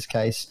fitness in this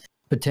case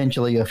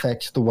potentially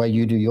affect the way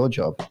you do your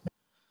job?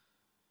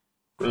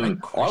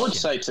 I would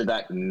say to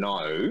that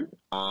no,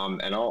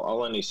 and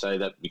I'll only say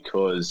that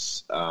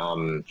because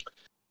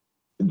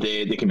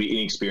there can be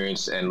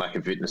inexperience and lack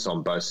of fitness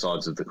on both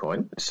sides of the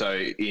coin. So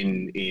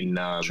in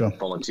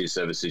volunteer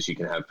services, you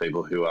can have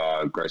people who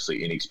are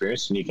grossly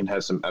inexperienced, and you can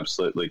have some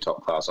absolutely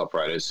top class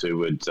operators who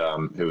would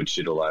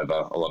shit all over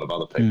a lot of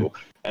other people.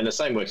 And the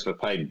same works for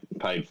paid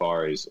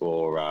fireys,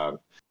 or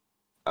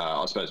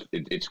I suppose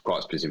it's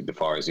quite specific to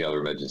fireys. The other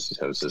emergency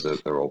services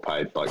are all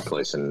paid, like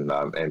police and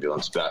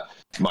ambulance, but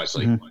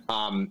mostly.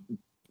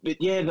 But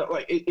yeah,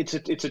 it's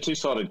a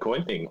two-sided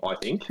coin thing, I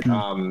think.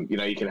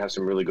 You can have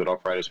some really good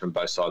operators from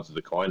both sides of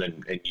the coin,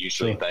 and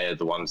usually they are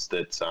the ones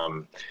that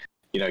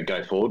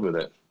go forward with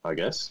it, I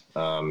guess.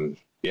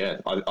 Yeah,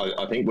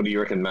 I think. What do you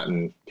reckon, Matt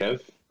and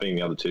Kev, being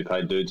the other two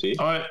paid dudes here?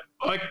 I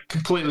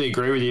completely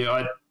agree with you.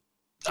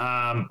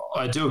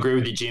 I do agree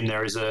with you, Jim.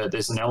 There's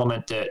an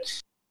element that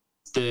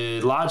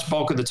the large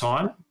bulk of the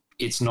time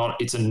it's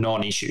a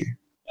non-issue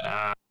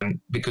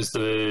because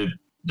the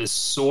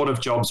sort of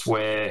jobs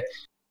where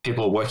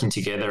people are working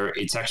together,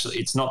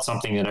 it's not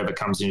something that ever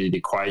comes into the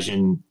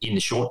equation in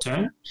the short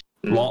term.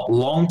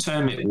 Long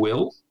term, it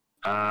will.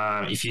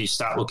 If you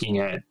start looking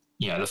at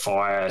the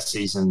fire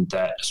season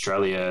that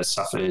Australia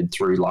suffered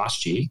through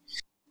last year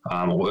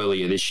or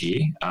earlier this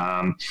year,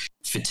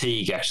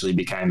 fatigue actually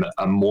became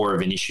more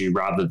of an issue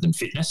rather than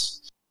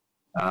fitness.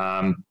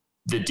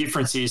 The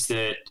difference is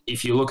that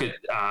if you look at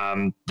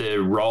the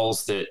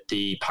roles that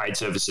the paid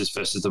services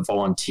versus the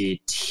volunteer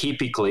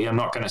typically, I'm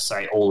not going to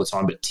say all the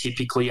time, but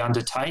typically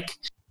undertake,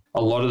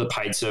 a lot of the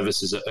paid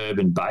services are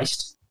urban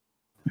based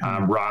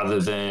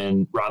rather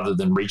than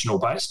regional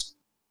based.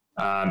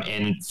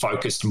 And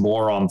focused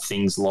more on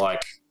things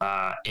like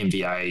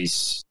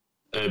MVAs,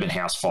 urban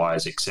house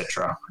fires,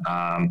 etc.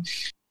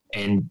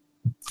 And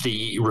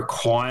the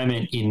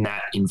requirement in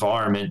that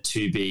environment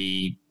to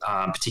be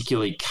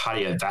particularly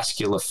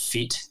cardiovascular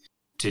fit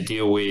to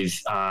deal with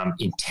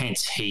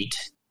intense heat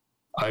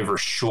over a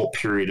short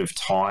period of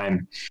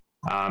time,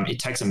 it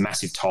takes a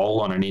massive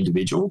toll on an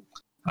individual.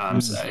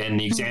 And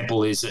the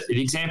example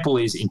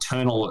is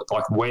internal,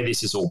 like where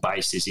this is all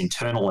based is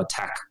internal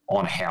attack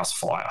on a house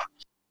fire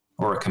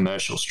or a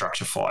commercial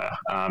structure fire.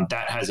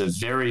 That has a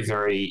very,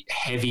 very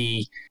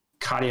heavy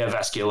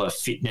cardiovascular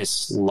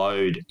fitness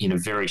load in a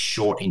very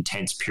short,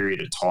 intense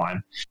period of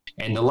time.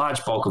 And the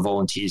large bulk of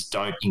volunteers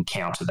don't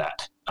encounter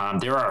that.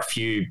 There are a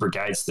few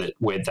brigades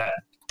where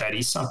that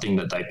is something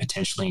that they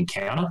potentially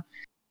encounter,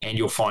 and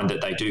you'll find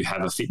that they do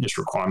have a fitness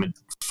requirement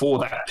for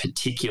that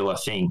particular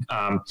thing.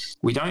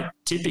 We don't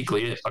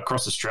typically,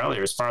 across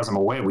Australia, as far as I'm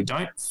aware, we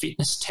don't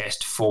fitness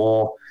test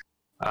for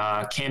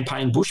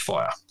campaign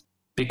bushfire,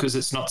 because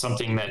it's not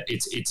something that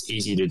it's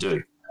easy to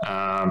do.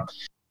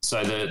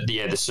 So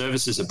the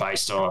services are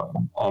based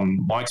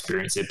on my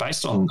experience, they're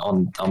based on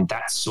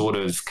that sort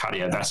of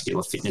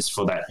cardiovascular fitness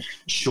for that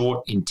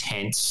short,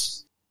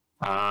 intense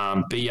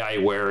BA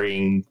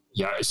wearing,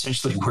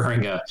 essentially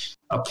wearing a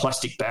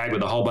plastic bag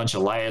with a whole bunch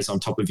of layers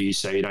on top of you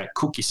so you don't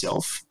cook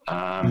yourself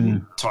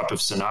type of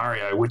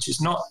scenario, which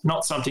is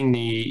not something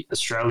the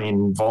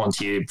Australian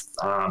volunteer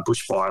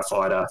bushfire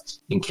fighter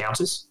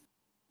encounters.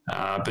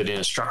 But in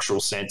a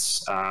structural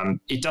sense,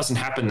 it doesn't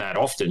happen that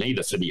often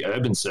either for the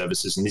urban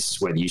services, and this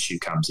is where the issue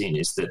comes in,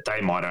 is that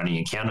they might only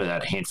encounter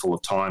that a handful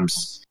of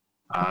times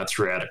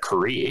throughout a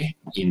career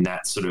in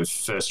that sort of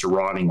first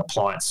arriving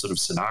appliance sort of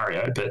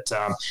scenario. But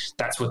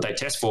that's what they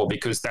test for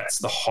because that's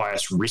the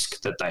highest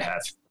risk that they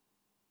have.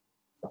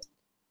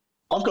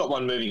 I've got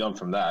one moving on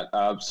from that.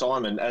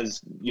 Simon, as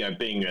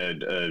being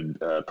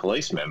a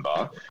police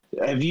member,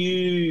 have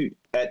you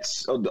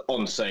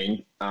on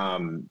scene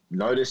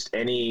noticed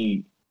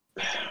any,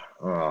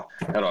 how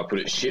do I put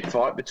it, shit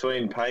fight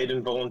between paid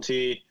and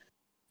volunteer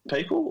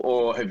people,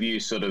 or have you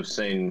sort of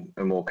seen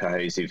a more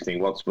cohesive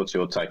thing? What's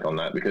your take on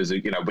that? Because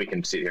we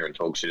can sit here and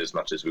talk shit as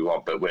much as we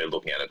want, but we're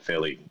looking at it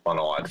fairly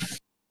one-eyed.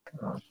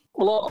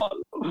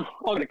 Well, I've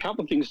got a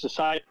couple of things to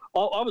say.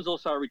 I was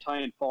also a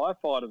retained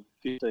firefighter for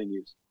 15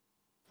 years.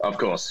 Of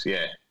course,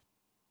 yeah.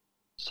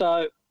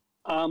 So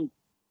I'd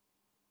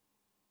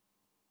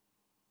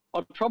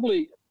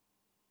probably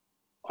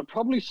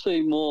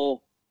see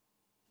more,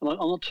 and I'm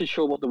not too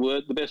sure what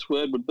the best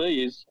word would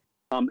be, is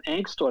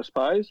angst, I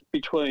suppose,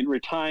 between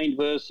retained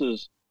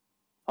versus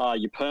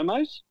your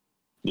permos.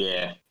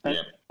 Yeah,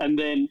 and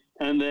then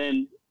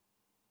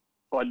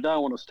I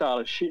don't want to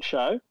start a shit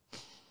show,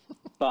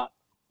 but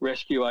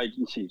rescue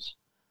agencies.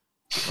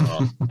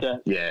 We'll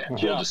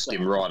just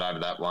skim right over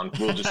that one.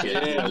 We'll just get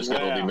all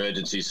the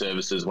emergency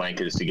services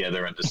wankers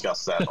together and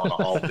discuss that on a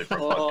whole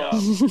different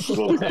podcast.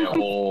 We'll be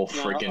all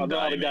freaking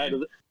day,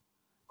 man.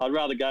 I'd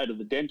rather go to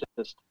the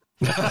dentist.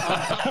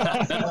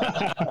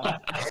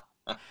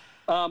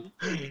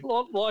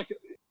 Like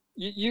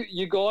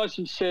you guys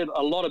have said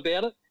a lot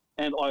about it,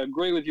 and I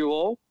agree with you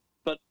all.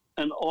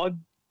 And I've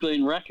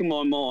been racking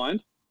my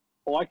mind.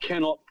 I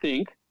cannot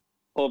think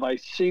of a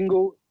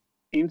single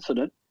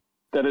incident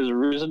that has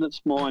arisen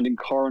its mind in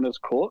coroner's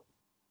court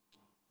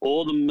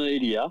or the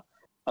media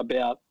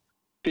about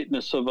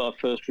fitness of a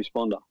first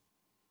responder.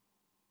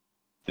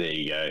 There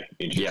you go.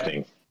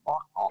 Interesting. Yeah.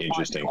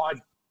 Interesting.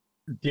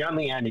 The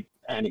only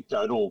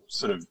anecdotal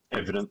sort of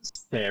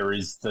evidence there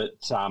is that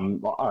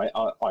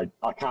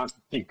I can't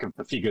think of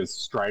the figures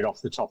straight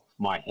off the top of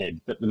my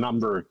head, but the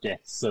number of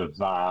deaths of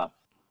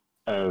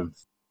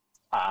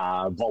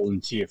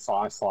volunteer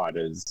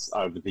firefighters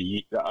over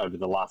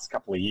the last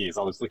couple of years,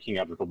 I was looking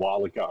at it a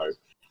while ago.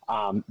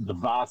 The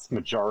vast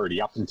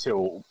majority, up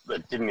until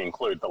it didn't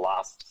include the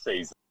last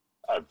season,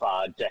 of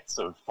deaths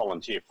of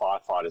volunteer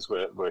firefighters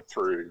were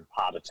through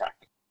heart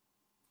attack.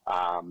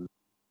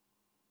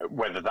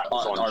 Whether that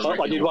was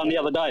I did one the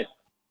other day.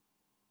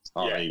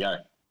 Oh, yeah. There you go.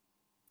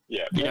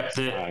 Yeah.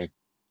 Yeah.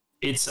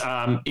 it's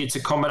a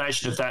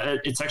combination of that.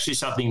 It's actually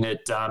something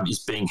that is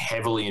being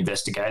heavily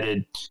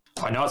investigated.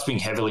 I know it's being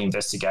heavily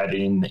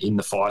investigated in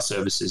the fire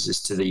services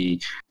as to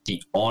the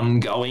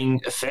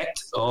ongoing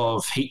effect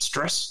of heat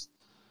stress,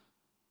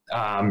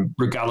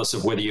 regardless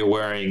of whether you're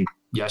wearing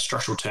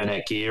structural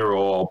turnout gear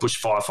or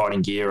bush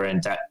firefighting gear,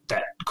 and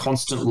that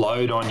constant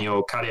load on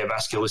your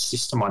cardiovascular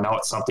system. I know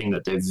it's something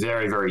that they're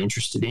very, very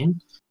interested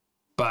in.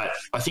 But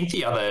I think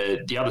the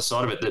other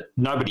side of it that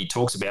nobody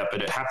talks about,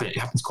 but it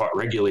happens quite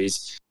regularly,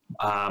 is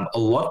a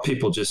lot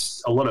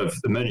of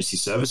emergency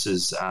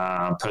services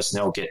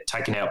personnel get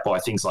taken out by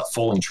things like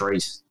falling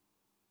trees.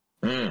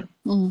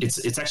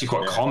 It's actually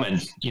quite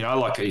common.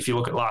 Like if you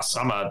look at last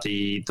summer,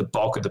 the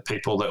bulk of the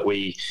people that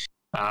we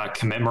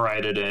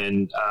commemorated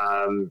and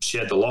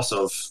shared the loss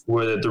of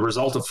were the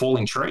result of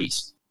falling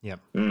trees. Yep.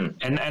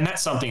 And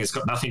that's something that's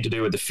got nothing to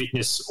do with the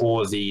fitness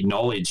or the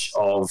knowledge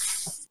of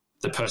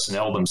the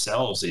personnel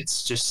themselves.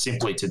 It's just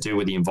simply to do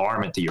with the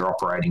environment that you're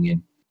operating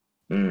in.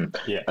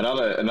 Yeah.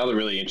 Another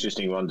really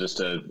interesting one, just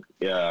to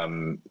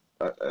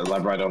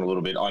elaborate on a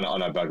little bit. I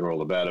know bugger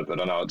all about it, but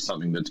I know it's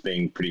something that's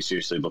being pretty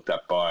seriously looked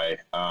at by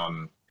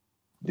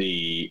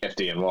the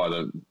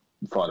FDNY,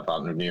 the Fire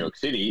Department of New York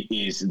City,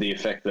 is the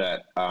effect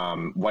that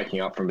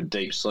waking up from a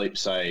deep sleep,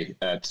 say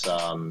at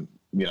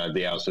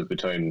the hours of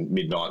between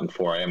midnight and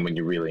 4 a.m. when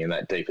you're really in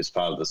that deepest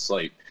part of the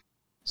sleep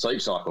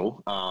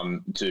cycle,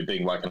 to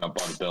being woken up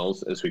by the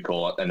bells, as we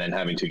call it, and then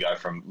having to go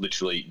from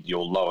literally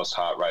your lowest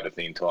heart rate of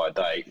the entire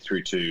day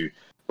through to,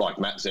 like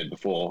Matt said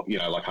before,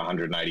 like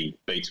 180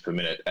 beats per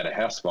minute at a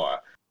house fire.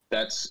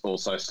 That's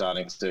also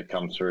starting to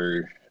come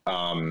through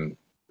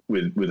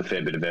with a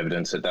fair bit of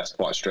evidence that that's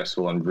quite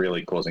stressful and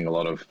really causing a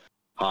lot of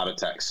heart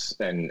attacks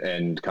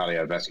and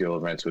cardiovascular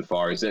events with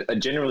fires that are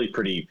generally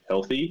pretty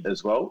healthy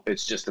as well.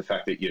 It's just the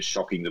fact that you're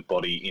shocking the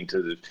body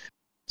into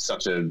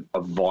such a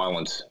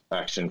violent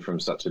action from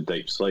such a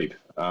deep sleep.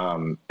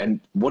 And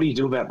what do you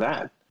do about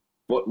that?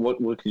 What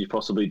could you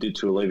possibly do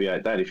to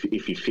alleviate that if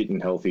you're fit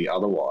and healthy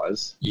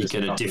otherwise? You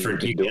get a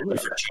different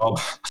job.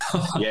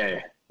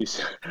 Yeah.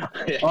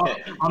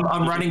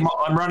 I'm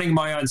running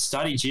my own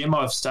study, Jim.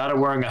 I've started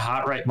wearing a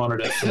heart rate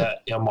monitor for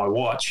that on my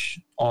watch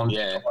on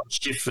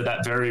shift for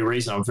that very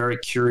reason. I'm very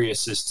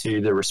curious as to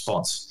the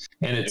response,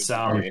 and it's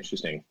very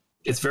interesting.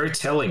 It's very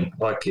telling.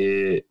 Like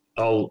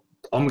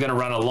I'm going to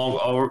run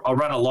I'll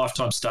run a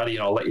lifetime study,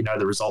 and I'll let you know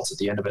the results at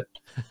the end of it.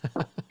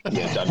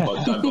 Yeah,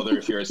 don't bother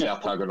if you're a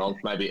South Tug or not.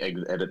 Maybe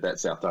edit that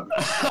South Tug.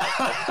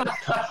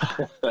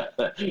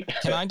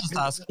 Can I just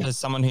ask, as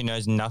someone who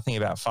knows nothing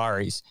about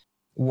fireys,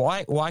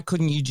 why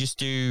couldn't you just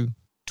do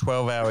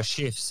 12-hour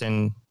shifts,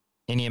 and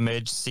any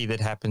emergency that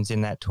happens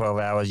in that 12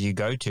 hours you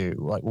go to?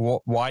 Like,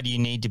 why do you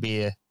need to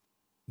be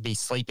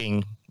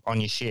sleeping on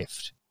your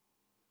shift?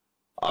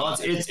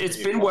 It's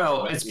been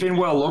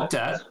well looked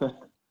at.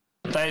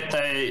 I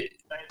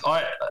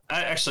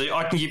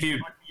can give you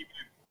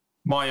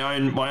my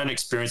own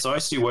experience. I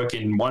used to work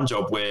in one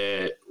job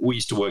where we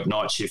used to work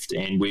night shift,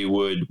 and we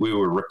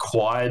were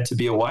required to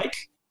be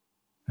awake,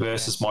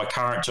 versus my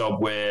current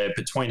job where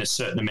between a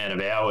certain amount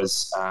of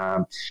hours,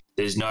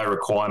 there's no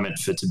requirement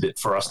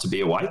for us to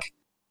be awake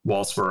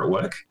whilst we're at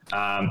work.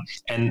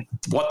 And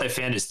what they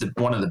found is that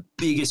one of the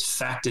biggest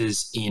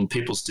factors in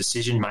people's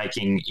decision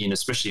making in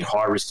especially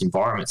high risk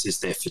environments is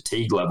their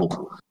fatigue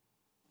level.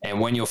 And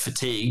when you're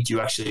fatigued,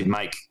 you actually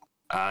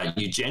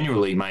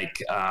generally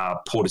make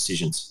poor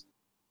decisions.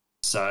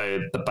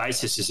 So the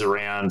basis is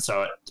around,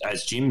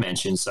 as Jim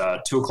mentioned,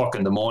 2 o'clock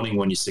in the morning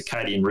when your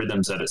circadian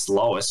rhythm's at its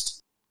lowest,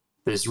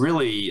 there's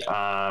really,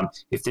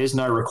 if there's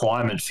no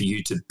requirement for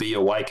you to be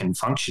awake and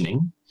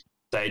functioning,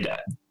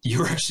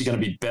 you're actually going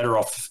to be better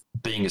off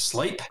being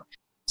asleep,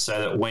 so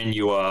that when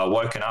you are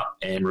woken up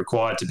and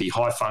required to be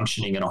high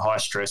functioning in a high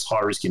stress,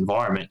 high risk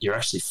environment, you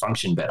actually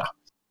function better.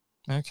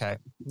 Okay.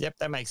 Yep,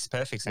 that makes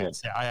perfect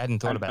sense. I hadn't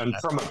thought about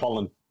that.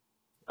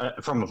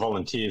 From a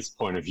volunteer's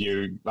point of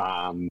view,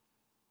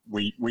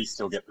 we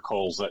still get the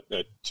calls at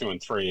 2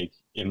 and 3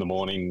 in the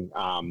morning.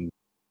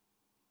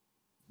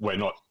 We're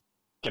not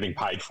getting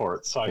paid for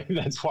it, so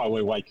that's why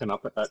we're waking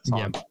up at that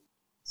time. Yep.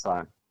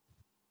 So,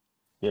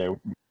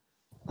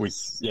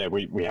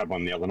 we had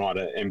one the other night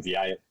at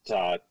MVA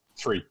at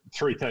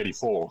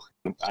 3:34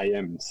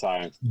 a.m.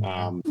 So,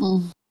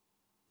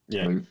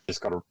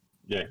 just got to.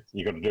 Yeah,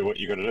 you got to do what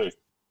you got to do.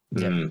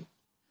 Yeah,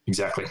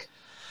 exactly.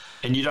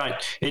 And you don't.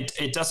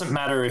 It doesn't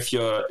matter if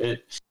you're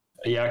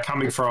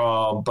coming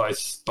from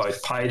both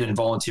paid and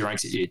volunteer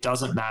ranks. It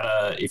doesn't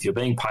matter if you're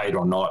being paid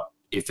or not.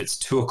 If it's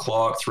 2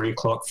 o'clock, 3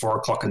 o'clock, 4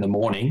 o'clock in the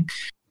morning,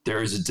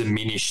 there is a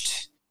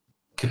diminished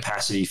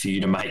capacity for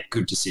you to make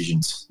good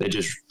decisions. There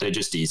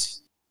just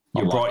is.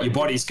 Your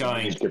body's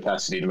going.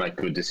 Capacity to make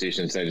good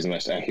decisions. That is the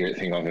most accurate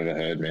thing I've ever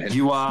heard, man.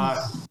 You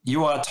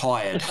are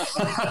tired.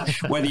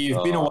 Whether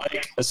you've been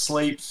awake,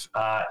 asleep,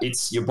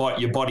 it's your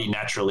body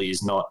naturally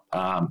is not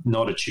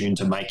attuned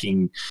to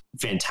making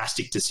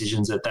fantastic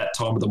decisions at that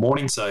time of the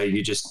morning. So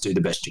you just do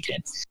the best you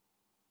can.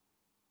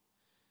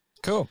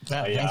 Cool.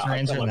 Thanks for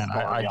answering that.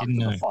 I didn't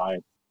know.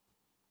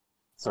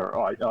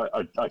 So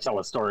I tell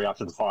a story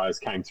after the fires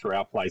came through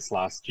our place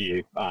last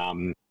year.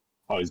 I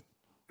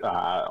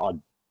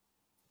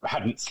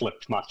hadn't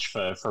slept much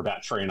for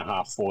about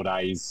 3.5, 4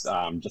 days,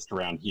 just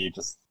around here,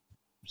 just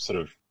sort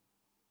of,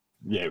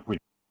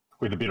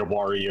 with a bit of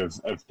worry of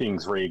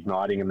things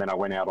reigniting. And then I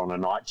went out on a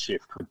night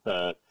shift with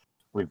the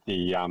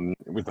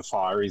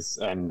fireys,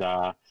 and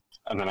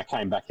then I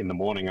came back in the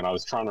morning and I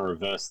was trying to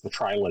reverse the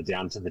trailer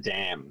down to the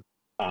dam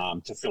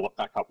to fill it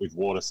back up with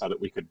water so that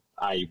we could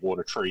A,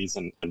 water trees,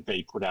 and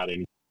B, put out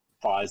any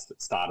fires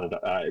that started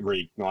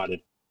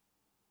reignited.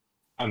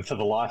 And for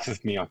the life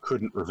of me, I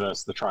couldn't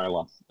reverse the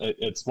trailer.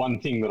 It's one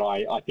thing that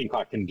I think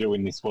I can do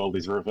in this world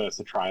is reverse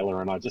a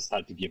trailer, and I just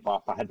had to give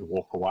up. I had to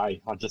walk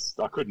away. I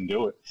couldn't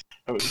do it.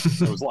 It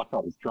was like I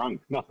was drunk.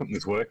 Nothing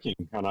was working,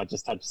 and I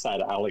just had to say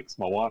to Alex,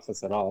 my wife, I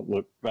said, "Oh,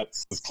 look,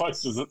 that's as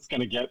close as it's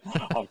going to get.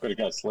 I've got to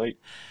go sleep."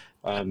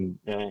 And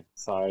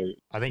so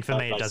I think for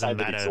me, it doesn't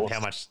matter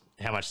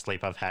how much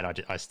sleep I've had.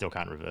 I still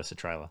can't reverse a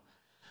trailer.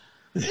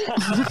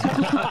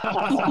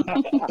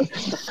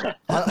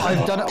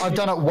 I've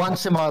done it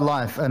once in my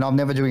life, and I'm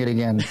never doing it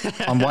again.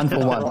 I'm 1 for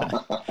 1.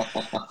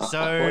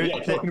 So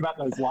talking about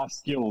those life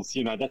skills,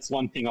 that's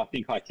one thing I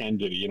think I can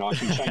do. I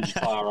can change a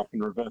tire, I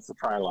can reverse a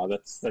trailer.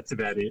 That's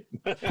about it.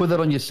 Put that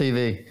on your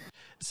CV.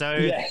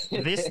 So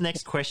this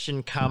next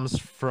question comes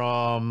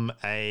from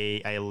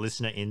a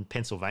listener in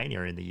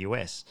Pennsylvania in the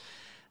US.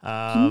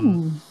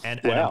 And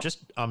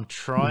I'm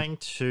trying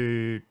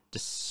to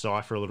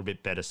decipher a little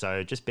bit better,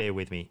 so just bear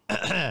with me.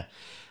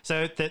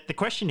 So the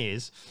question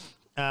is,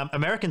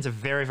 Americans are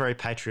very, very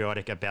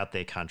patriotic about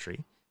their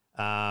country,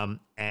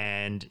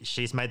 and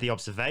she's made the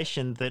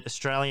observation that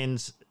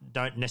Australians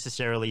don't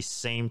necessarily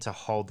seem to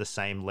hold the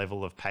same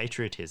level of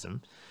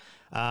patriotism.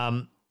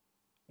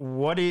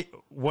 What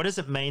does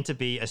it mean to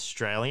be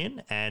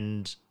Australian?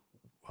 And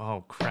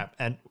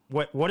and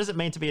what does it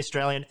mean to be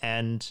Australian?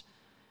 And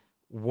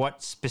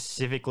what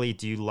specifically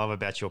do you love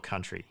about your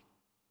country?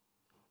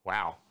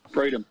 Wow.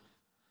 Freedom.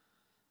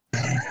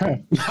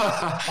 I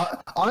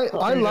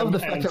love the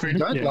fact that we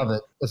don't love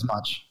it as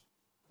much.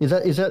 Is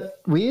that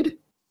weird?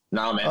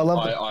 No, man.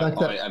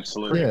 I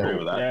absolutely agree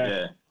with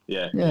that.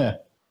 Yeah.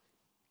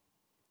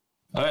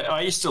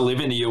 I used to live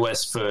in the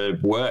US for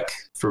work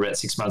for about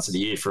 6 months of the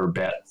year for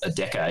about a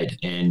decade.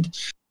 And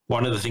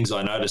one of the things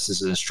I noticed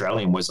as an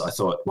Australian was I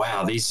thought,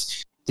 wow,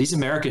 these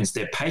Americans,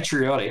 they're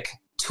patriotic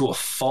to a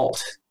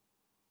fault.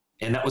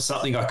 And that was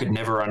something I could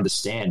never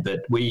understand.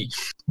 But we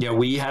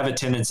have a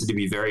tendency to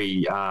be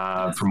very,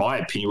 from my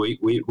opinion,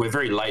 we're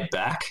very laid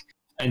back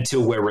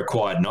until we're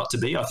required not to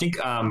be. I think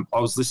I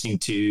was listening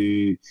to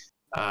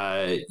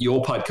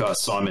your podcast,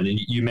 Simon, and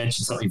you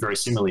mentioned something very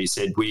similar. You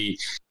said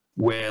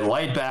we're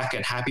laid back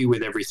and happy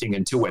with everything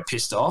until we're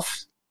pissed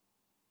off.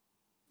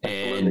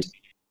 And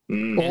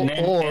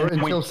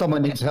until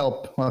someone needs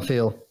help, I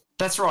feel.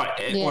 That's right.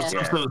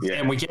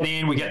 And we get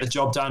in, we get the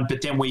job done,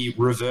 but then we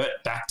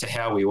revert back to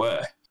how we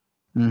were.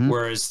 Mm-hmm.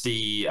 Whereas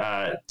the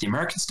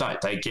Americans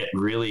don't. They get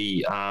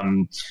really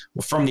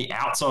from the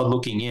outside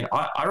looking in.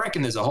 I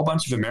reckon there's a whole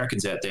bunch of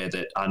Americans out there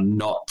that are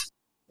not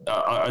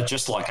are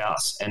just like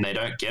us, and they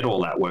don't get all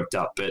that worked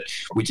up. But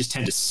we just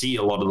tend to see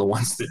a lot of the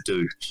ones that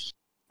do.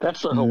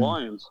 That's the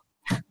Hawaiians.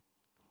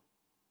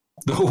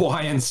 The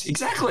Hawaiians,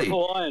 exactly.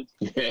 Hawaiians.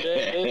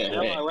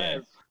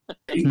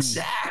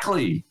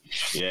 Exactly.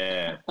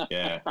 Yeah.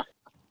 They're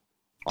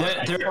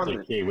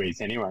Kiwis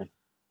anyway.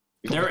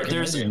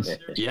 There's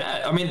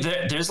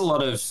a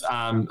lot of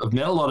I've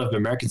met a lot of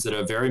Americans that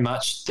are very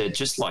much, they're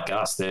just like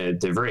us. They're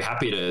very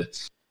happy to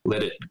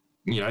let it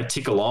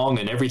tick along,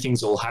 and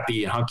everything's all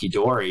happy and hunky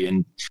dory,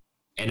 and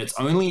it's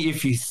only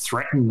if you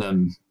threaten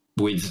them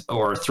with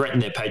or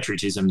threaten their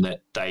patriotism that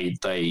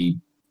they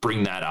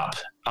bring that up.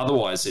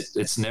 Otherwise,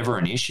 it's never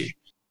an issue.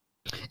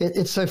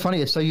 It's so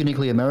funny. It's so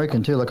uniquely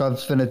American too. Like,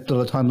 I've spent a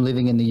lot of time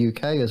living in the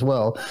UK as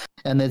well,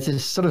 and there's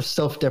this sort of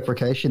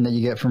self-deprecation that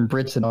you get from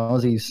Brits and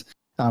Aussies.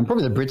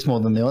 Probably the Brits more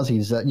than the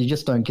Aussies, that you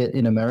just don't get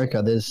in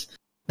America.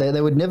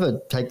 They would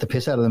never take the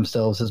piss out of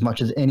themselves as much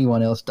as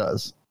anyone else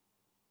does.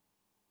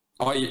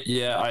 Oh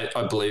yeah,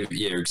 I believe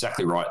you're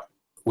exactly right.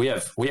 We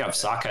have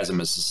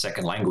sarcasm as a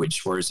second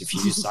language, whereas if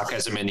you use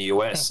sarcasm in the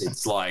US,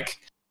 it's like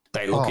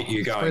they look at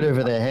you going straight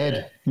over their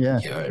head.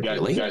 Yeah,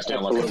 really? It goes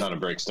down like a ton of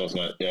bricks, doesn't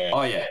it? Yeah.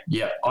 Oh yeah.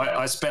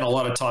 I spent a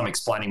lot of time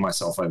explaining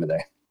myself over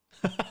there.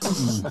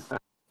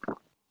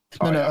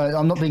 No,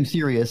 I'm not being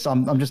serious.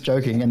 I'm just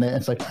joking. And then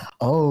it's like,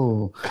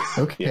 oh,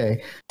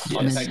 okay. Yeah.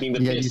 I mean, taking the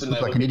piss, and they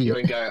look at you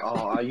and go,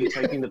 "Oh, are you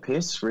taking the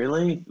piss?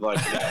 Really?" Like,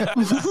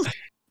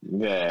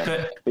 yeah.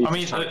 But, I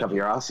mean, up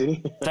your ass,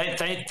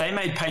 they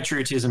made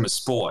patriotism a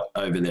sport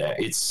over there.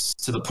 It's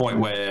to the point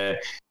where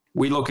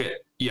we look at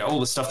all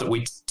the stuff that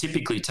we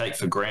typically take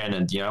for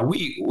granted.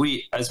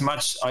 We as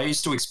much. I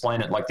used to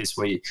explain it like this: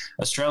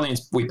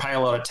 Australians, we pay a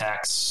lot of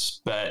tax,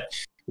 but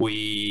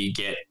we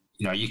get.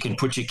 You can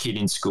put your kid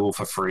in school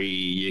for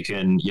free.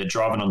 You're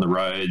driving on the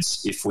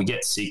roads. If we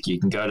get sick, you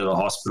can go to the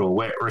hospital.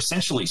 We're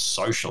essentially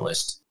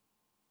socialist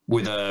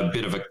with a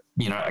bit of a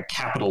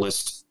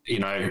capitalist,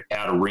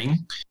 outer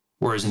ring.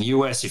 Whereas in the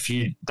US,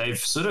 they've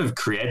sort of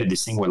created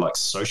this thing where like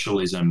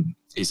socialism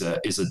is a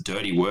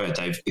dirty word.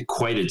 They've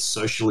equated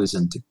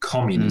socialism to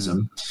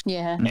communism,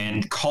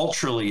 and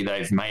culturally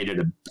they've made it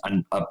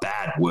a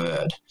bad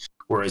word.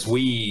 Whereas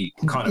we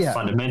kind of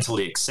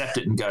fundamentally accept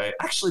it and go,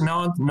 actually,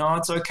 no,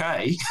 it's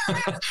okay.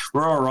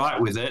 We're all right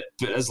with it,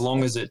 but as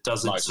long as it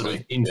doesn't sort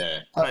of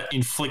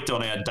inflict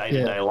on our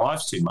day-to-day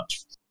lives too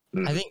much.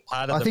 I think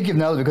I think you've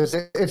nailed it, because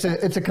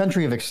it's a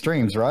country of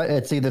extremes, right?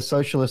 It's either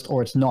socialist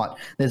or it's not.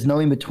 There's no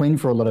in between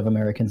for a lot of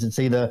Americans. It's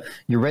either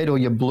you're red or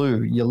you're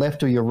blue, you're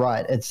left or you're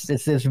right.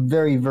 There's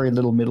very, very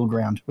little middle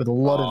ground with a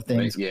lot of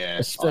things,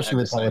 especially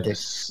with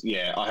politics.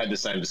 I had the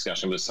same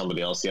discussion with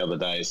somebody else the other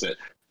day. Is that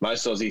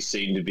most Aussies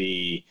seem to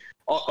be,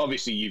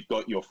 obviously you've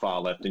got your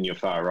far left and your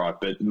far right,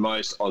 but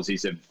most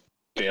Aussies are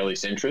fairly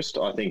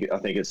centrist. I think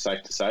it's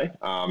safe to say.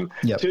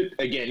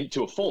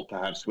 To a fault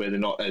perhaps, where they're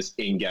not as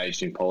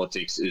engaged in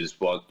politics is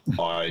what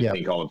I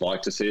think I would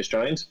like to see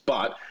Australians.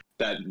 But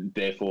that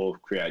therefore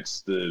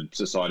creates the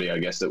society, I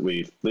guess, that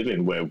we live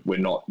in, where we're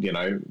not,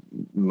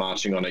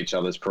 marching on each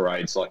other's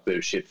parades like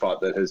the shit fight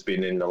that has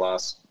been in the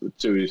last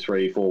 2,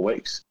 3, 4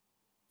 weeks.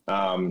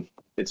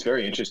 It's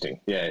very interesting.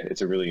 Yeah,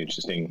 it's a really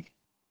interesting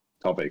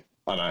topic.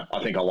 I know.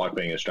 I think I like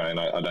being Australian.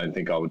 I don't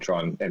think I would try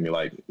and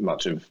emulate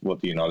much of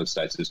what the United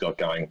States has got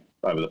going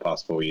over the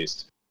past 4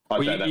 years. I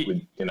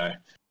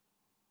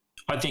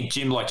think,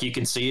 Jim, like you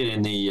can see it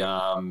in the,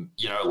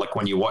 like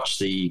when you watch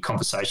the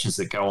conversations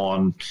that go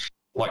on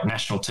like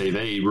national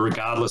TV,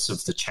 regardless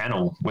of the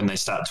channel, when they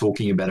start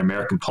talking about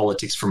American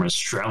politics from an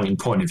Australian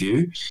point of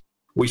view,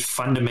 we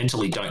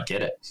fundamentally don't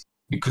get it.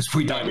 Because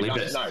we don't live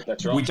it. No,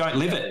 that's right. We don't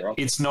live it. Right.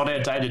 It's not our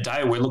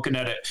day-to-day. We're looking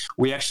at it.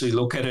 We actually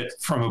look at it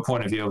from a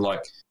point of view of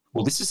like,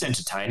 well, this is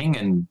entertaining,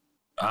 and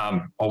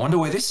I wonder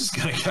where this is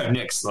going to go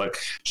next. Like,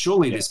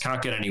 surely this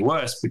can't get any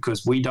worse,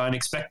 because we don't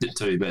expect it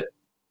to, but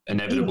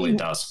inevitably it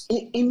does.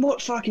 In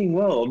what fucking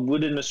world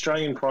would an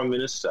Australian Prime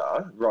Minister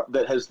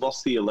that has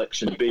lost the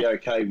election be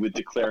okay with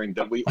declaring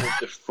that we all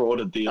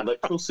defrauded the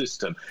electoral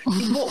system?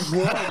 In what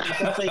world is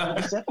that being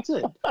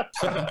accepted?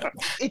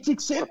 It's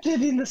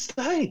accepted in the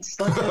States,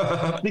 like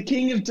the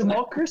king of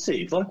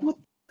democracy. Like, what?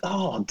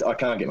 Oh, I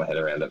can't get my head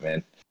around it,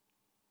 man.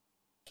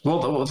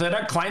 Well, they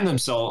don't claim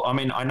themselves. I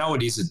mean, I know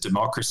it is a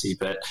democracy,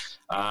 but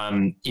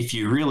if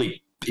you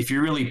really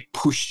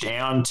push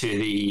down to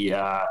the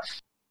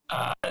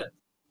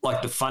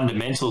like the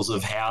fundamentals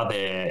of how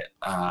their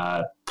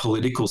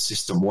political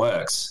system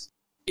works,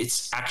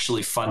 it's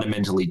actually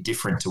fundamentally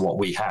different to what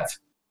we have.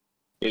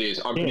 It is.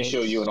 I'm pretty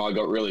sure you and I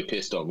got really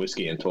pissed on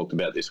whiskey and talked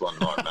about this one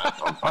night,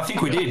 Matt. I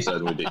think we did.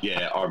 We did.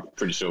 Yeah, I'm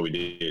pretty sure we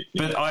did.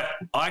 But I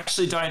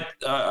actually don't,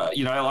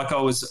 like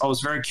I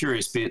was very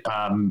curious, but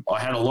I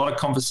had a lot of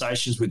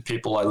conversations with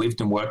people I lived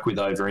and worked with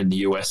over in the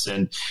US,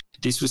 and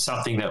this was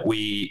something that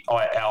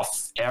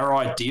our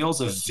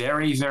ideals are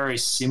very, very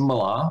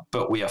similar,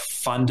 but we are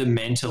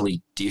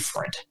fundamentally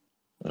different.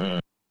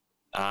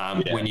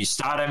 When you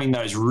start having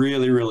those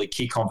really, really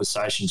key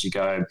conversations,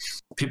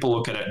 people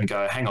look at it and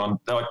go, hang on,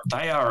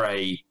 they are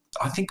I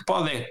think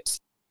by their,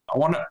 I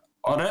want to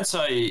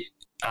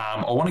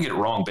get it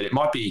wrong, but it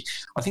might be,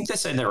 I think they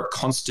say they're a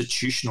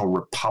constitutional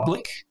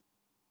republic.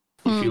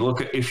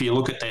 If you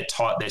look at their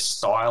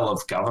style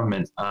of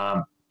government,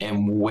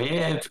 and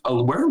we're a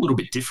little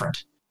bit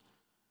different.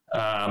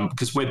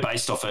 Because we're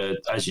based off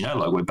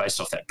we're based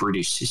off that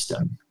British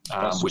system,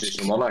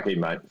 constitutional monarchy,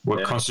 mate.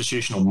 We're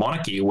constitutional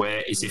monarchy,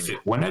 where is if it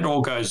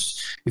all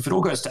goes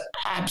to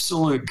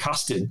absolute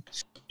custard,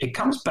 it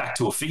comes back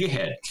to a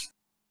figurehead.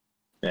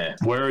 Yeah.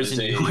 Whereas in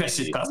the US,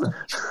 it doesn't.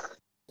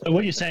 So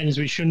what you're saying is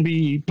we shouldn't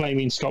be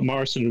blaming Scott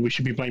Morrison. We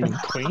should be blaming the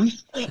Queen.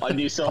 I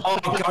knew so. Oh,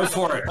 go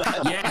for it!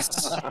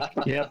 Yes.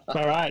 Yep.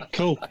 All right.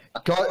 Cool.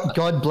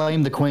 God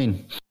blame the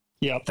Queen.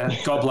 Yep.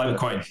 God blame the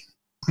Queen.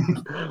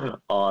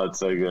 Oh, it's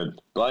so good.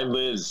 Blame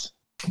Liz.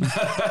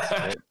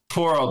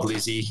 Poor old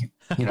Lizzie.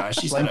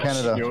 She's blame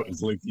Canada. It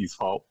was Lizzie's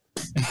fault.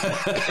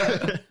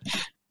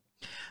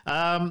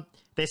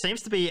 There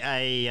seems to be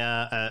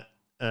a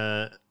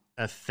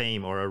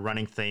theme or a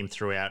running theme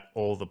throughout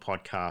all the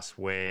podcasts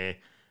where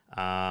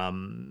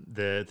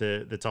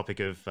the topic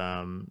of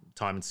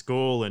time in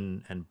school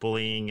and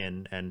bullying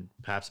and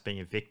perhaps being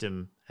a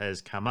victim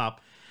has come up.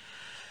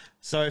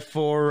 So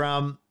for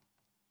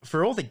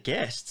all the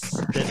guests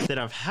that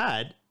I've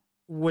had,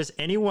 was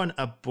anyone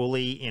a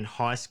bully in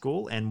high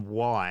school, and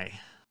why?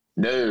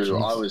 No,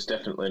 I was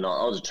definitely not.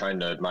 I was a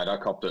trained nerd, mate. I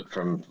copped it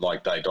from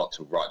like day dot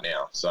to right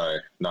now. So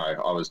no,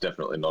 I was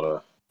definitely not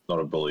a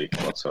bully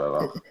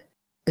whatsoever.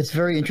 It's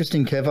very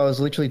interesting, Kev. I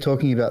was literally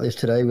talking about this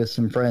today with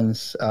some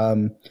friends.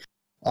 I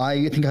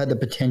think I had the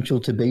potential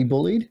to be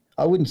bullied.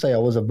 I wouldn't say I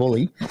was a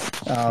bully,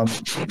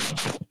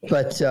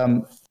 but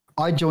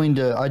I joined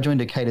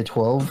a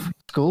K-12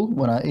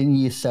 school in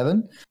year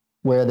 7,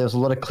 where there was a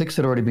lot of cliques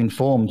that had already been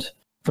formed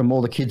from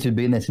all the kids who'd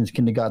been there since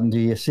kindergarten to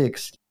year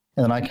 6.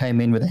 And then I came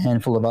in with a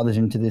handful of others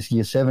into this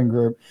year 7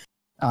 group.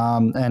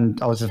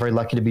 And I was just very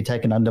lucky to be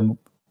taken under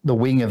the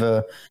wing of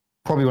a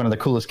probably one of the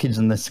coolest kids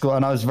in the school,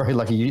 and I was very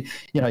lucky.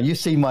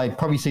 You've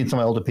probably seen some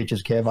of my older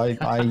pictures, Kev.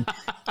 I'm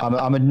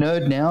a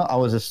nerd now. I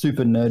was a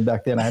super nerd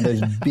back then. I had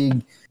those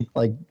big,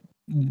 like,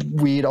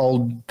 weird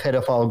old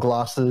pedophile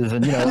glasses,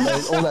 and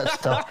all that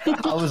stuff.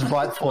 I was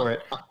right for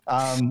it.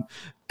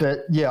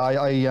 But yeah,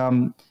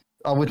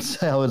 I would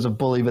say I was a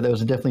bully, but there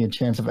was definitely a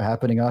chance of it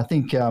happening. And I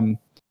think,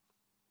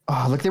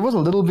 look, there was a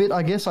little bit.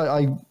 I guess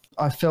I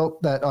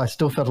felt that I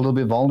still felt a little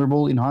bit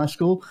vulnerable in high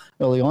school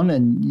early on,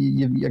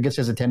 and I guess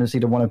there's a tendency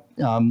to want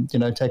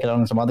to, take it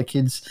on some other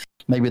kids,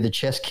 maybe the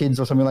chess kids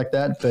or something like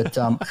that. But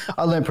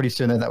I learned pretty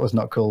soon that was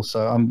not cool.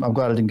 So I'm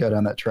glad I didn't go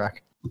down that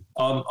track.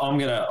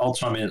 I'll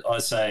chime in. I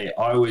say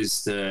I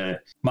was the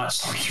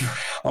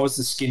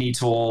skinny,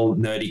 tall,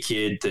 nerdy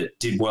kid that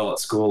did well at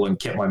school and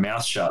kept my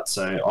mouth shut.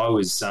 So I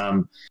was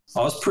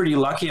pretty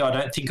lucky. I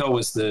don't think I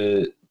was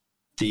the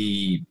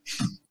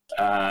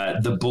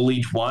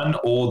bullied one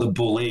or the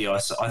bully. I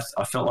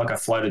felt like I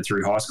floated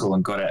through high school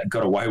and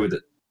got away with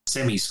it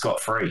semi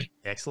scot free.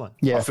 Excellent.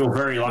 Yeah, I feel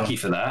very lucky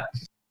for that.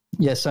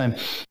 Yeah, same.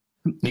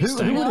 Nick's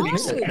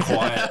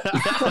quiet. No.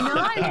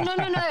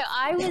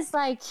 I was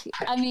like,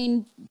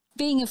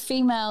 being a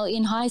female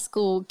in high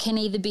school can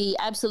either be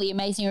absolutely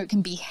amazing or it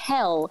can be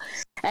hell.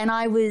 And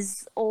I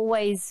was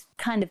always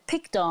kind of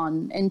picked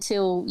on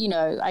until,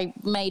 I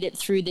made it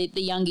through the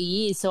younger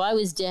years. So I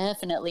was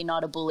definitely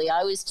not a bully.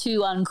 I was too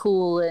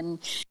uncool and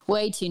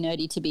way too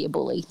nerdy to be a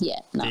bully.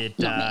 Yeah. No,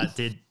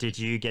 did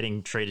you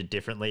getting treated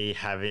differently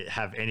have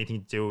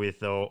anything to do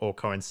with or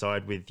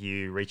coincide with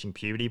you reaching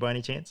puberty by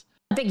any chance?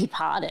 I beg your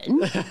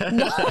pardon.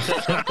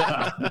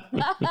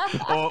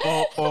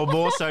 or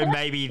more so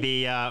maybe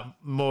the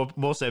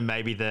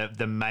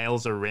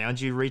males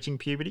around you reaching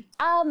puberty?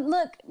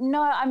 Look,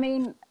 no, I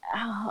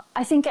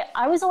think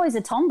I was always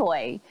a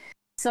tomboy,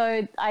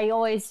 so I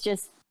always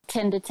just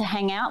tended to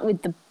hang out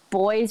with the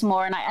boys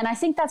more, and I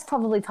think that's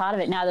probably part of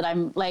it now that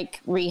I'm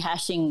like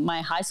rehashing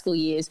my high school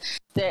years,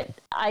 because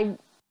I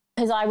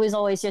was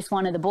always just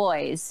one of the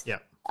boys. Yeah.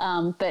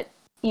 But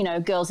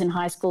girls in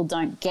high school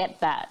don't get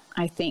that,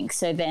 I think.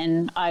 So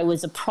then I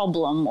was a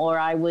problem, or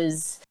I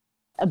was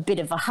a bit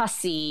of a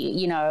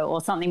hussy, or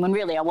something, when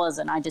really I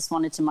wasn't. I just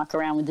wanted to muck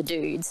around with the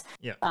dudes.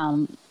 Yeah.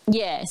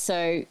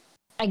 So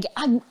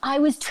I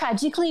was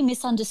tragically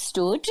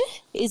misunderstood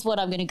is what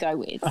I'm going to go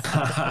with.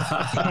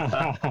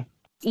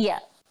 Yeah,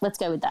 let's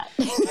go with that.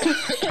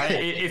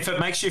 If it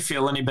makes you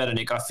feel any better,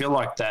 Nick, I feel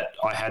like that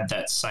I had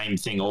that same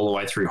thing all the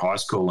way through high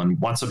school. And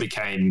once I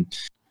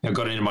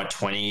got into my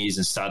 20s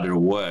and started to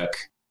work,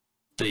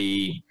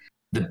 the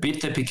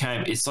bit that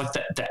became, it's like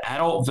the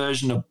adult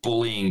version of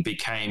bullying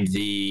became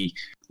the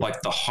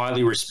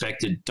highly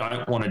respected,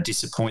 don't want to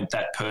disappoint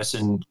that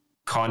person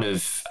kind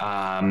of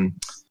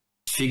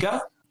figure,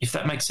 if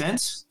that makes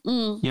sense.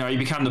 You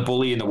become the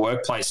bully in the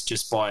workplace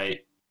just by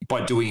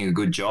doing a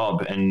good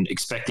job and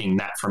expecting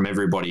that from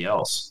everybody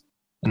else.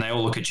 And they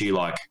all look at you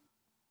like,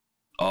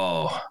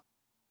 oh,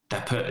 is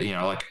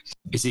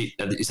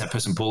that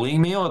person bullying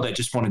me, or they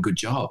just want a good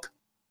job?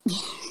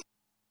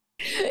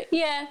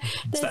 Yeah.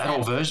 It's the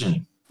adult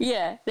version.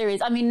 Yeah, there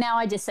is. Now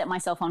I just set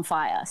myself on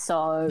fire,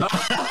 so...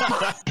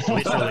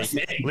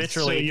 Literally.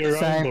 So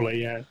you're own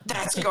bully, yeah.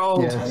 That's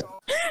gold.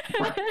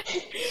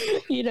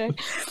 Yeah.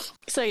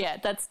 So yeah,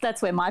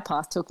 that's where my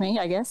path took me,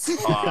 I guess.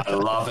 Oh, I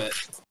love it.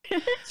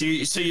 So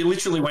you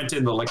literally went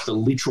in the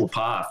literal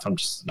path. I'm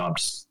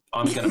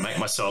going to make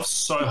myself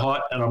so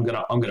hot, and I'm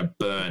going to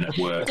burn at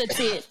work. That's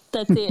it.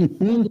 That's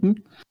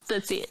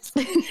it.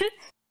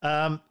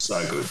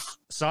 So good.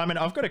 Simon,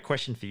 I've got a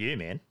question for you,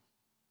 man.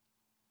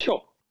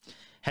 Sure.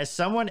 Has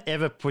someone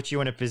ever put you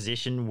in a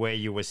position where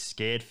you were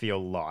scared for your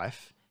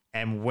life?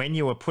 And when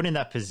you were put in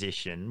that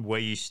position, were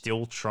you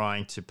still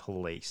trying to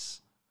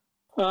police?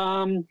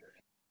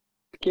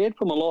 Scared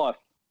for my life.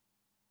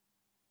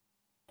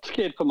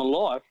 Scared for my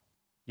life.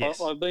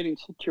 Yes. I've been in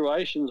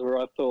situations where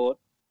I thought,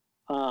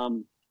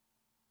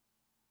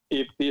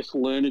 if this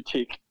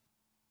lunatic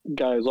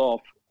goes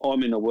off,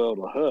 I'm in a world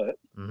of hurt.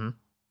 Mm-hmm.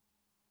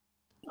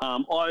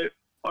 I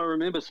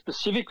remember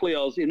specifically I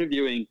was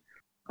interviewing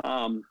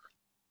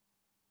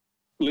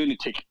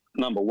lunatic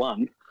number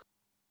one,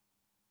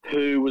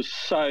 who was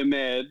so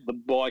mad the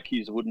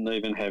bikies wouldn't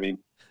even have him.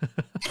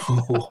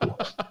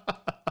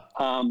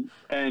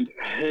 And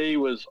he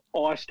was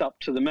iced up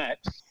to the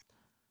max.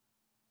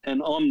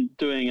 And I'm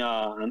doing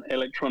an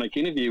electronic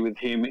interview with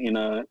him in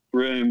a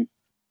room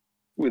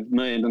with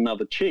me and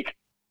another chick.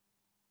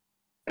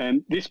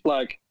 And this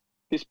bloke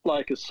is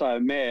so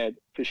mad,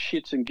 for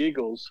shits and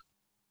giggles,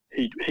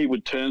 he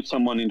would turn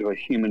someone into a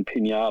human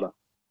pinata.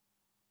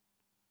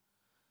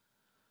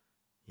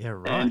 Yeah,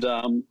 right.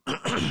 And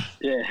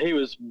yeah, he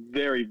was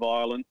very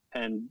violent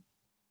and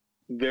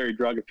very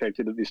drug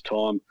affected at this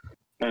time.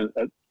 And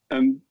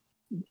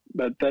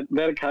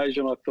that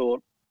occasion, I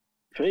thought,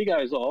 if he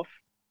goes off,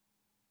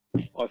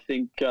 I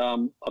think a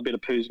bit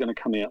of poo's going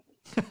to come out.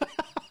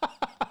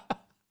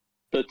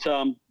 But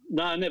no,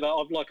 never.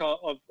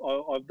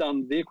 I've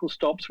done vehicle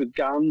stops with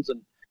guns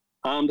and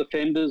armed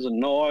offenders and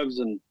knives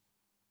and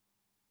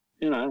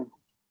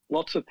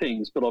lots of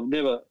things. But I've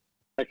never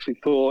actually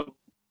thought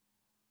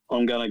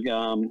I'm going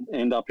to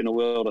end up in a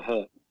world of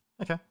hurt.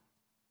 Okay,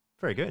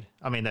 very good.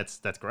 I mean, that's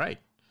great.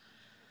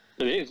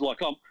 It is. Like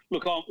I'm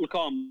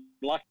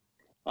lucky.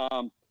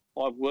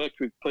 I've worked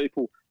with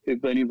people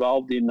who've been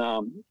involved in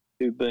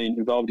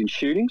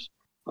shootings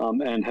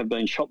and have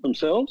been shot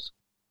themselves.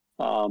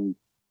 And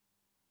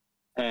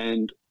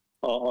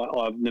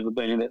I've never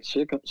been in that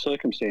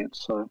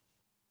circumstance. So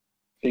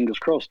fingers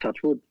crossed,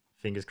 touch wood.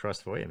 Fingers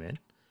crossed for you, man.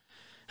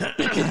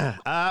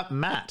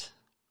 Matt.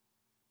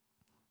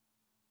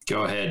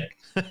 Go ahead.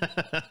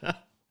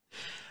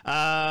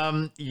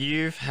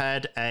 You've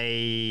had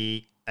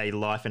a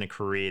life and a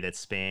career that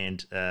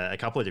spanned a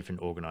couple of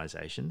different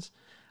organisations,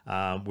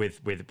 with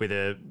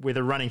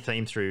a running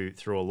theme through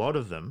a lot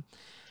of them.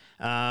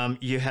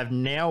 You have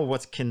now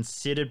what's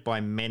considered by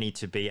many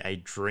to be a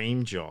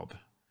dream job.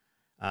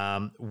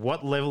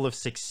 What level of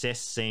success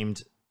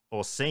seems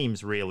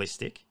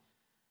realistic?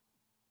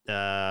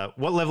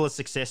 What level of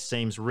success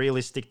seems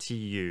realistic to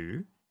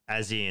you?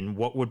 As in,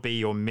 what would be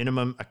your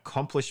minimum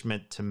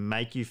accomplishment to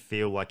make you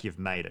feel like you've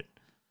made it?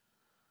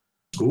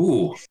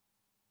 Ooh,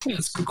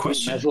 that's a good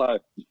question. Maslow.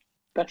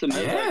 That's a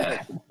Maslow. Yeah,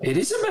 question. It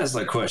is a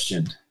Maslow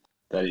question.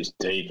 That is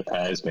deep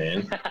as,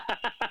 man.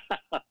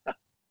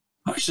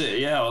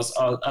 Actually, yeah, I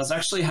was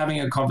actually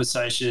having a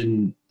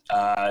conversation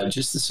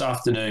just this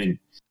afternoon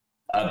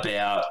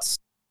about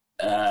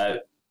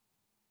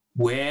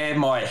where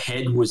my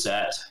head was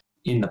at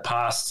in the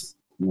past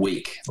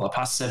week, the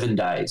past 7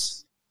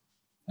 days.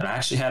 And I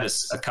actually had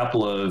a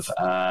couple of,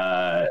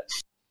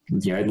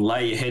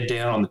 lay your head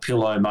down on the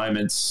pillow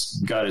moments,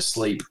 go to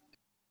sleep,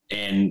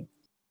 and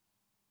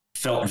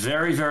felt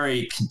very,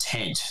 very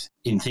content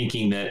in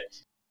thinking that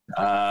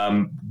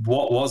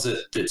what was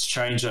it that's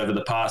changed over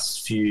the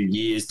past few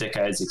years,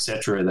 decades,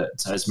 etc., that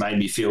has made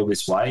me feel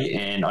this way.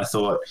 And I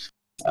thought,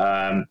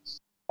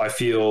 I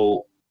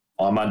feel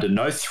I'm under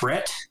no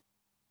threat.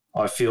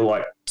 I feel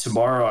like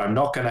tomorrow I'm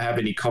not going to have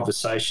any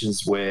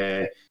conversations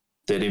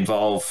that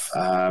involve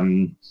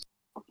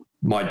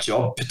my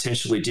job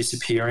potentially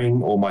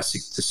disappearing, or the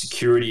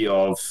security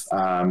of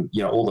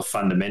all the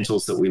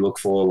fundamentals that we look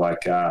for,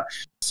 like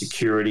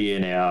security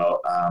in our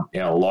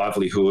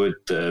livelihood,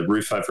 the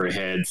roof over our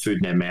head, food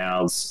in our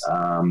mouths,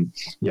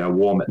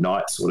 warm at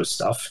night sort of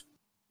stuff.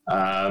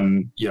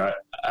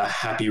 A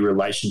happy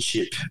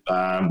relationship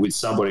with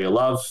somebody I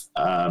love,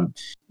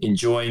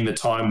 enjoying the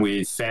time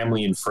with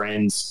family and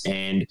friends,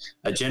 and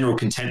a general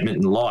contentment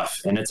in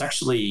life. And it's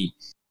actually,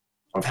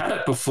 I've had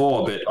it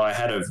before, but I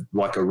had a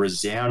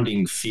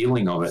resounding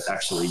feeling of it,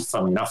 actually,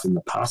 funnily enough, in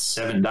the past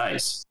 7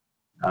 days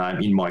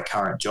in my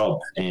current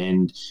job.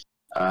 And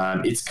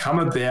it's come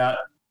about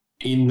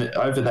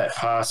over that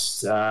past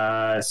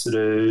sort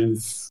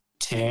of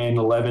 10,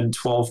 11,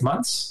 12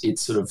 months.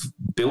 It's sort of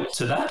built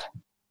to that.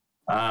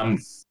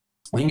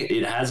 I think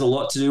it has a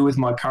lot to do with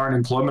my current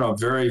employment. I'm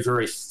very,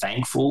 very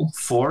thankful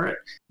for it,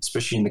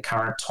 especially in the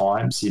current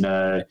times,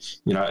 a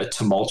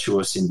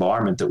tumultuous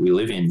environment that we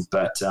live in.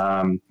 But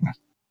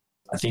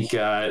I think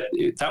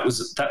that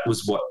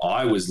was what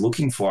I was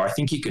looking for. I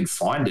think you can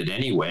find it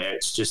anywhere.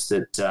 It's just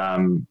that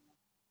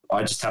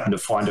I just happened to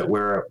find it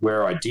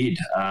where I did.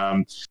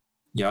 I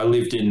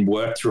lived and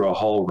worked through a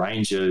whole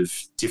range of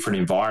different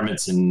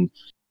environments and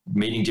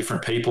meeting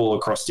different people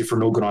across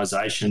different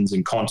organizations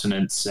and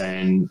continents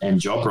and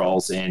job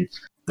roles. And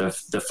the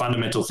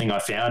fundamental thing I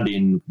found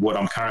in what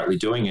I'm currently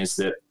doing is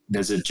that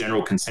there's a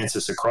general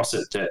consensus across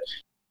it that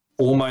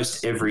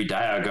almost every day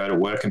I go to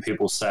work and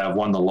people say I've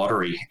won the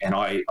lottery, and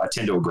I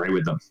tend to agree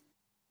with them.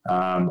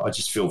 I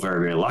just feel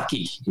very, very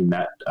lucky in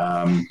that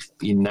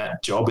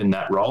job, in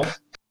that role.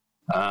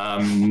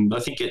 I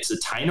think it's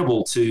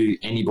attainable to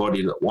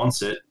anybody that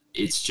wants it.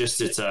 It's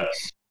just,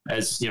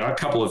 as a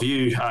couple of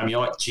you,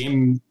 like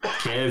Jim,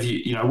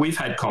 Kev, we've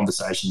had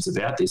conversations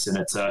about this, and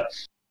it's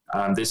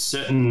there's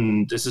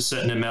a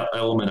certain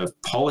element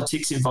of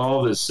politics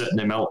involved, there's a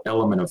certain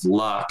element of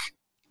luck,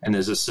 and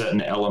there's a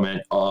certain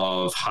element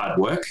of hard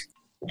work.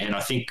 And I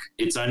think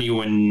it's only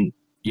when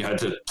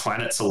the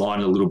planets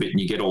align a little bit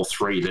and you get all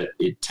three that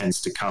it tends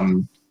to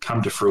come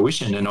to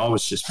fruition. And I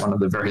was just one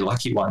of the very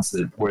lucky ones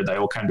where they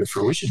all came to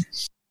fruition.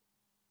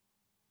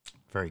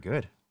 Very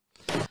good.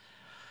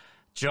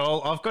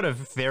 Joel, I've got a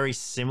very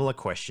similar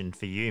question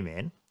for you,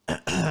 man.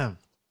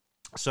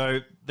 So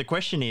the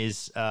question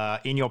is,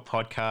 in your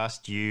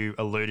podcast, you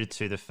alluded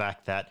to the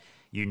fact that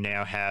you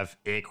now have,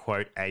 air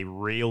quote, a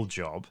real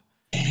job.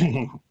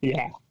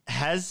 Yeah.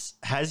 Has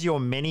your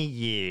many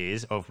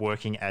years of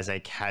working as a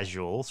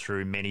casual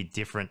through many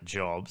different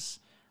jobs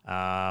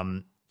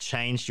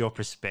changed your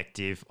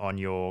perspective on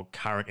your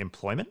current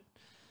employment?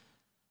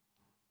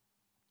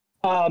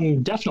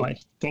 Definitely.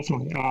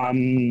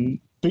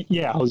 But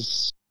yeah, I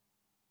was,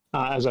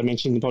 as I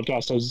mentioned in the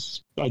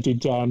podcast, I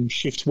did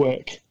shift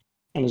work,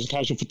 and as a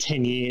casual for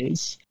 10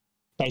 years.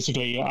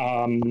 Basically,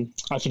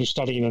 I finished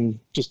studying and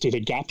just did a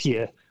gap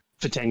year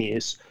for 10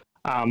 years,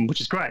 which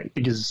is great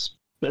because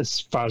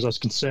as far as I was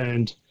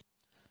concerned,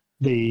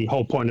 the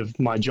whole point of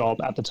my job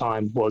at the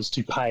time was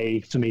to pay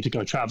for me to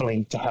go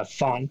traveling, to have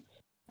fun.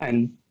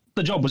 And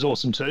the job was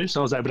awesome too, so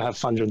I was able to have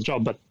fun during the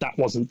job, but that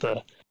wasn't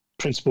the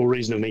principal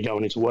reason of me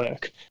going into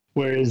work.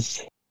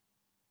 Whereas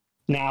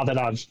now that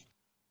I've,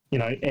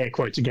 air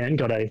quotes again,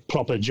 got a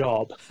proper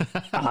job,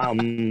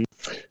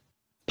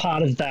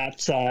 part of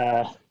that,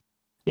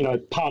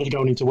 part of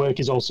going into work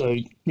is also,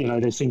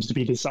 there seems to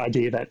be this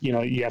idea that,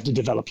 you have to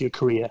develop your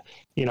career.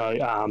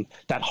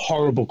 That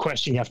horrible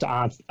question you have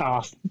to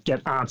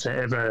get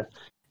answer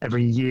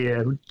every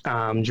year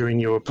during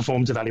your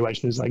performance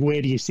evaluation is like,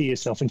 where do you see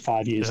yourself in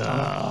 5 years'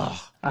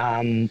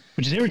 time?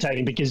 Which is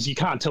irritating because you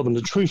can't tell them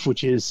the truth,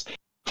 which is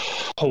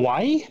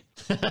Hawaii,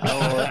 or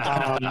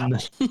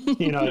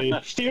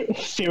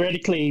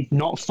theoretically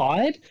not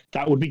fired.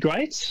 That would be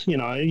great.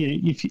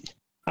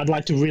 I'd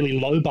like to really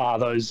lowbar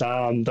those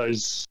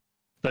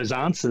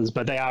answers,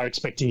 but they are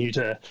expecting you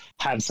to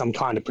have some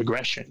kind of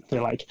progression.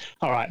 They're like,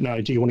 all right,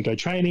 no, do you want to go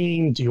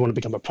training? Do you want to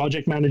become a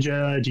project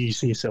manager? Do you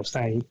see yourself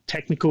staying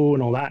technical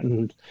and all that?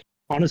 And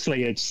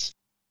honestly,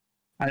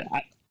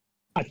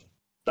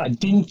 I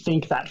didn't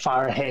think that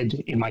far ahead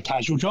in my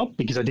casual job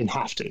because I didn't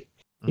have to.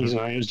 Mm-hmm.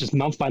 It was just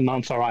month by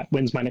month. All right,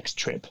 when's my next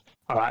trip?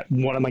 All right,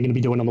 what am I going to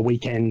be doing on the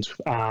weekend?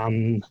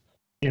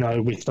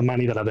 With the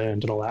money that I've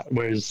earned and all that.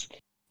 Whereas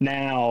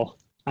now,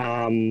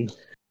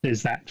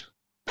 there's that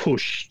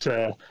push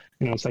to,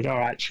 it's like, all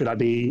right, should I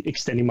be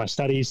extending my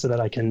studies so that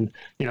I can,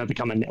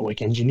 become a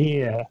network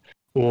engineer,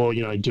 or,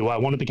 do I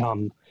want to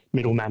become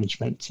middle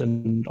management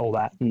and all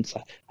that? And so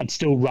I'd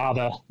still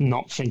rather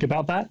not think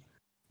about that.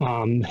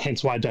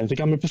 Hence why I don't think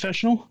I'm a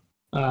professional,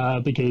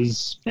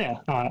 because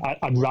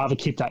I'd rather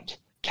keep that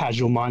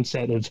casual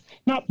mindset of,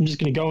 no, I'm just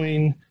going to go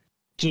in,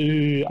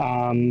 do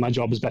my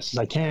job as best as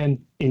I can,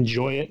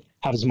 enjoy it,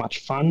 have as much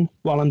fun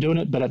while I'm doing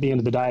it. But at the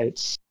end of the day,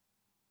 it's,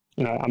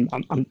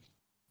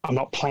 I'm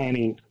not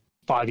planning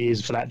 5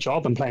 years for that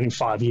job. I'm planning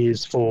 5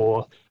 years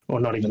for, or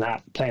not even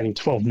that, planning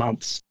 12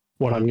 months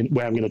where I'm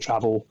going to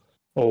travel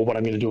or what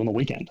I'm going to do on the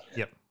weekend.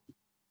 Yep.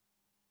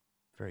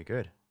 Very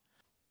good.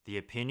 The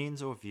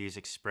opinions or views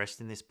expressed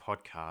in this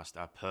podcast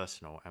are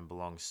personal and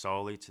belong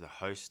solely to the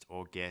host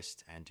or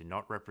guest and do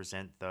not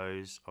represent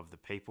those of the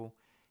people,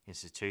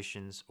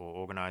 institutions, or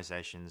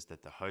organizations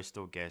that the host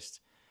or guest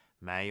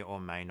may or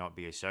may not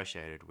be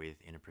associated with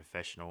in a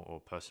professional or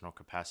personal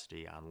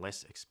capacity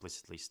unless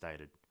explicitly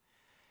stated.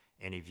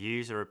 Any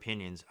views or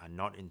opinions are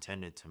not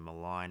intended to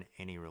malign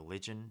any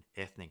religion,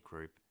 ethnic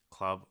group,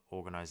 club,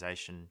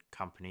 organization,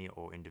 company,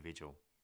 or individual.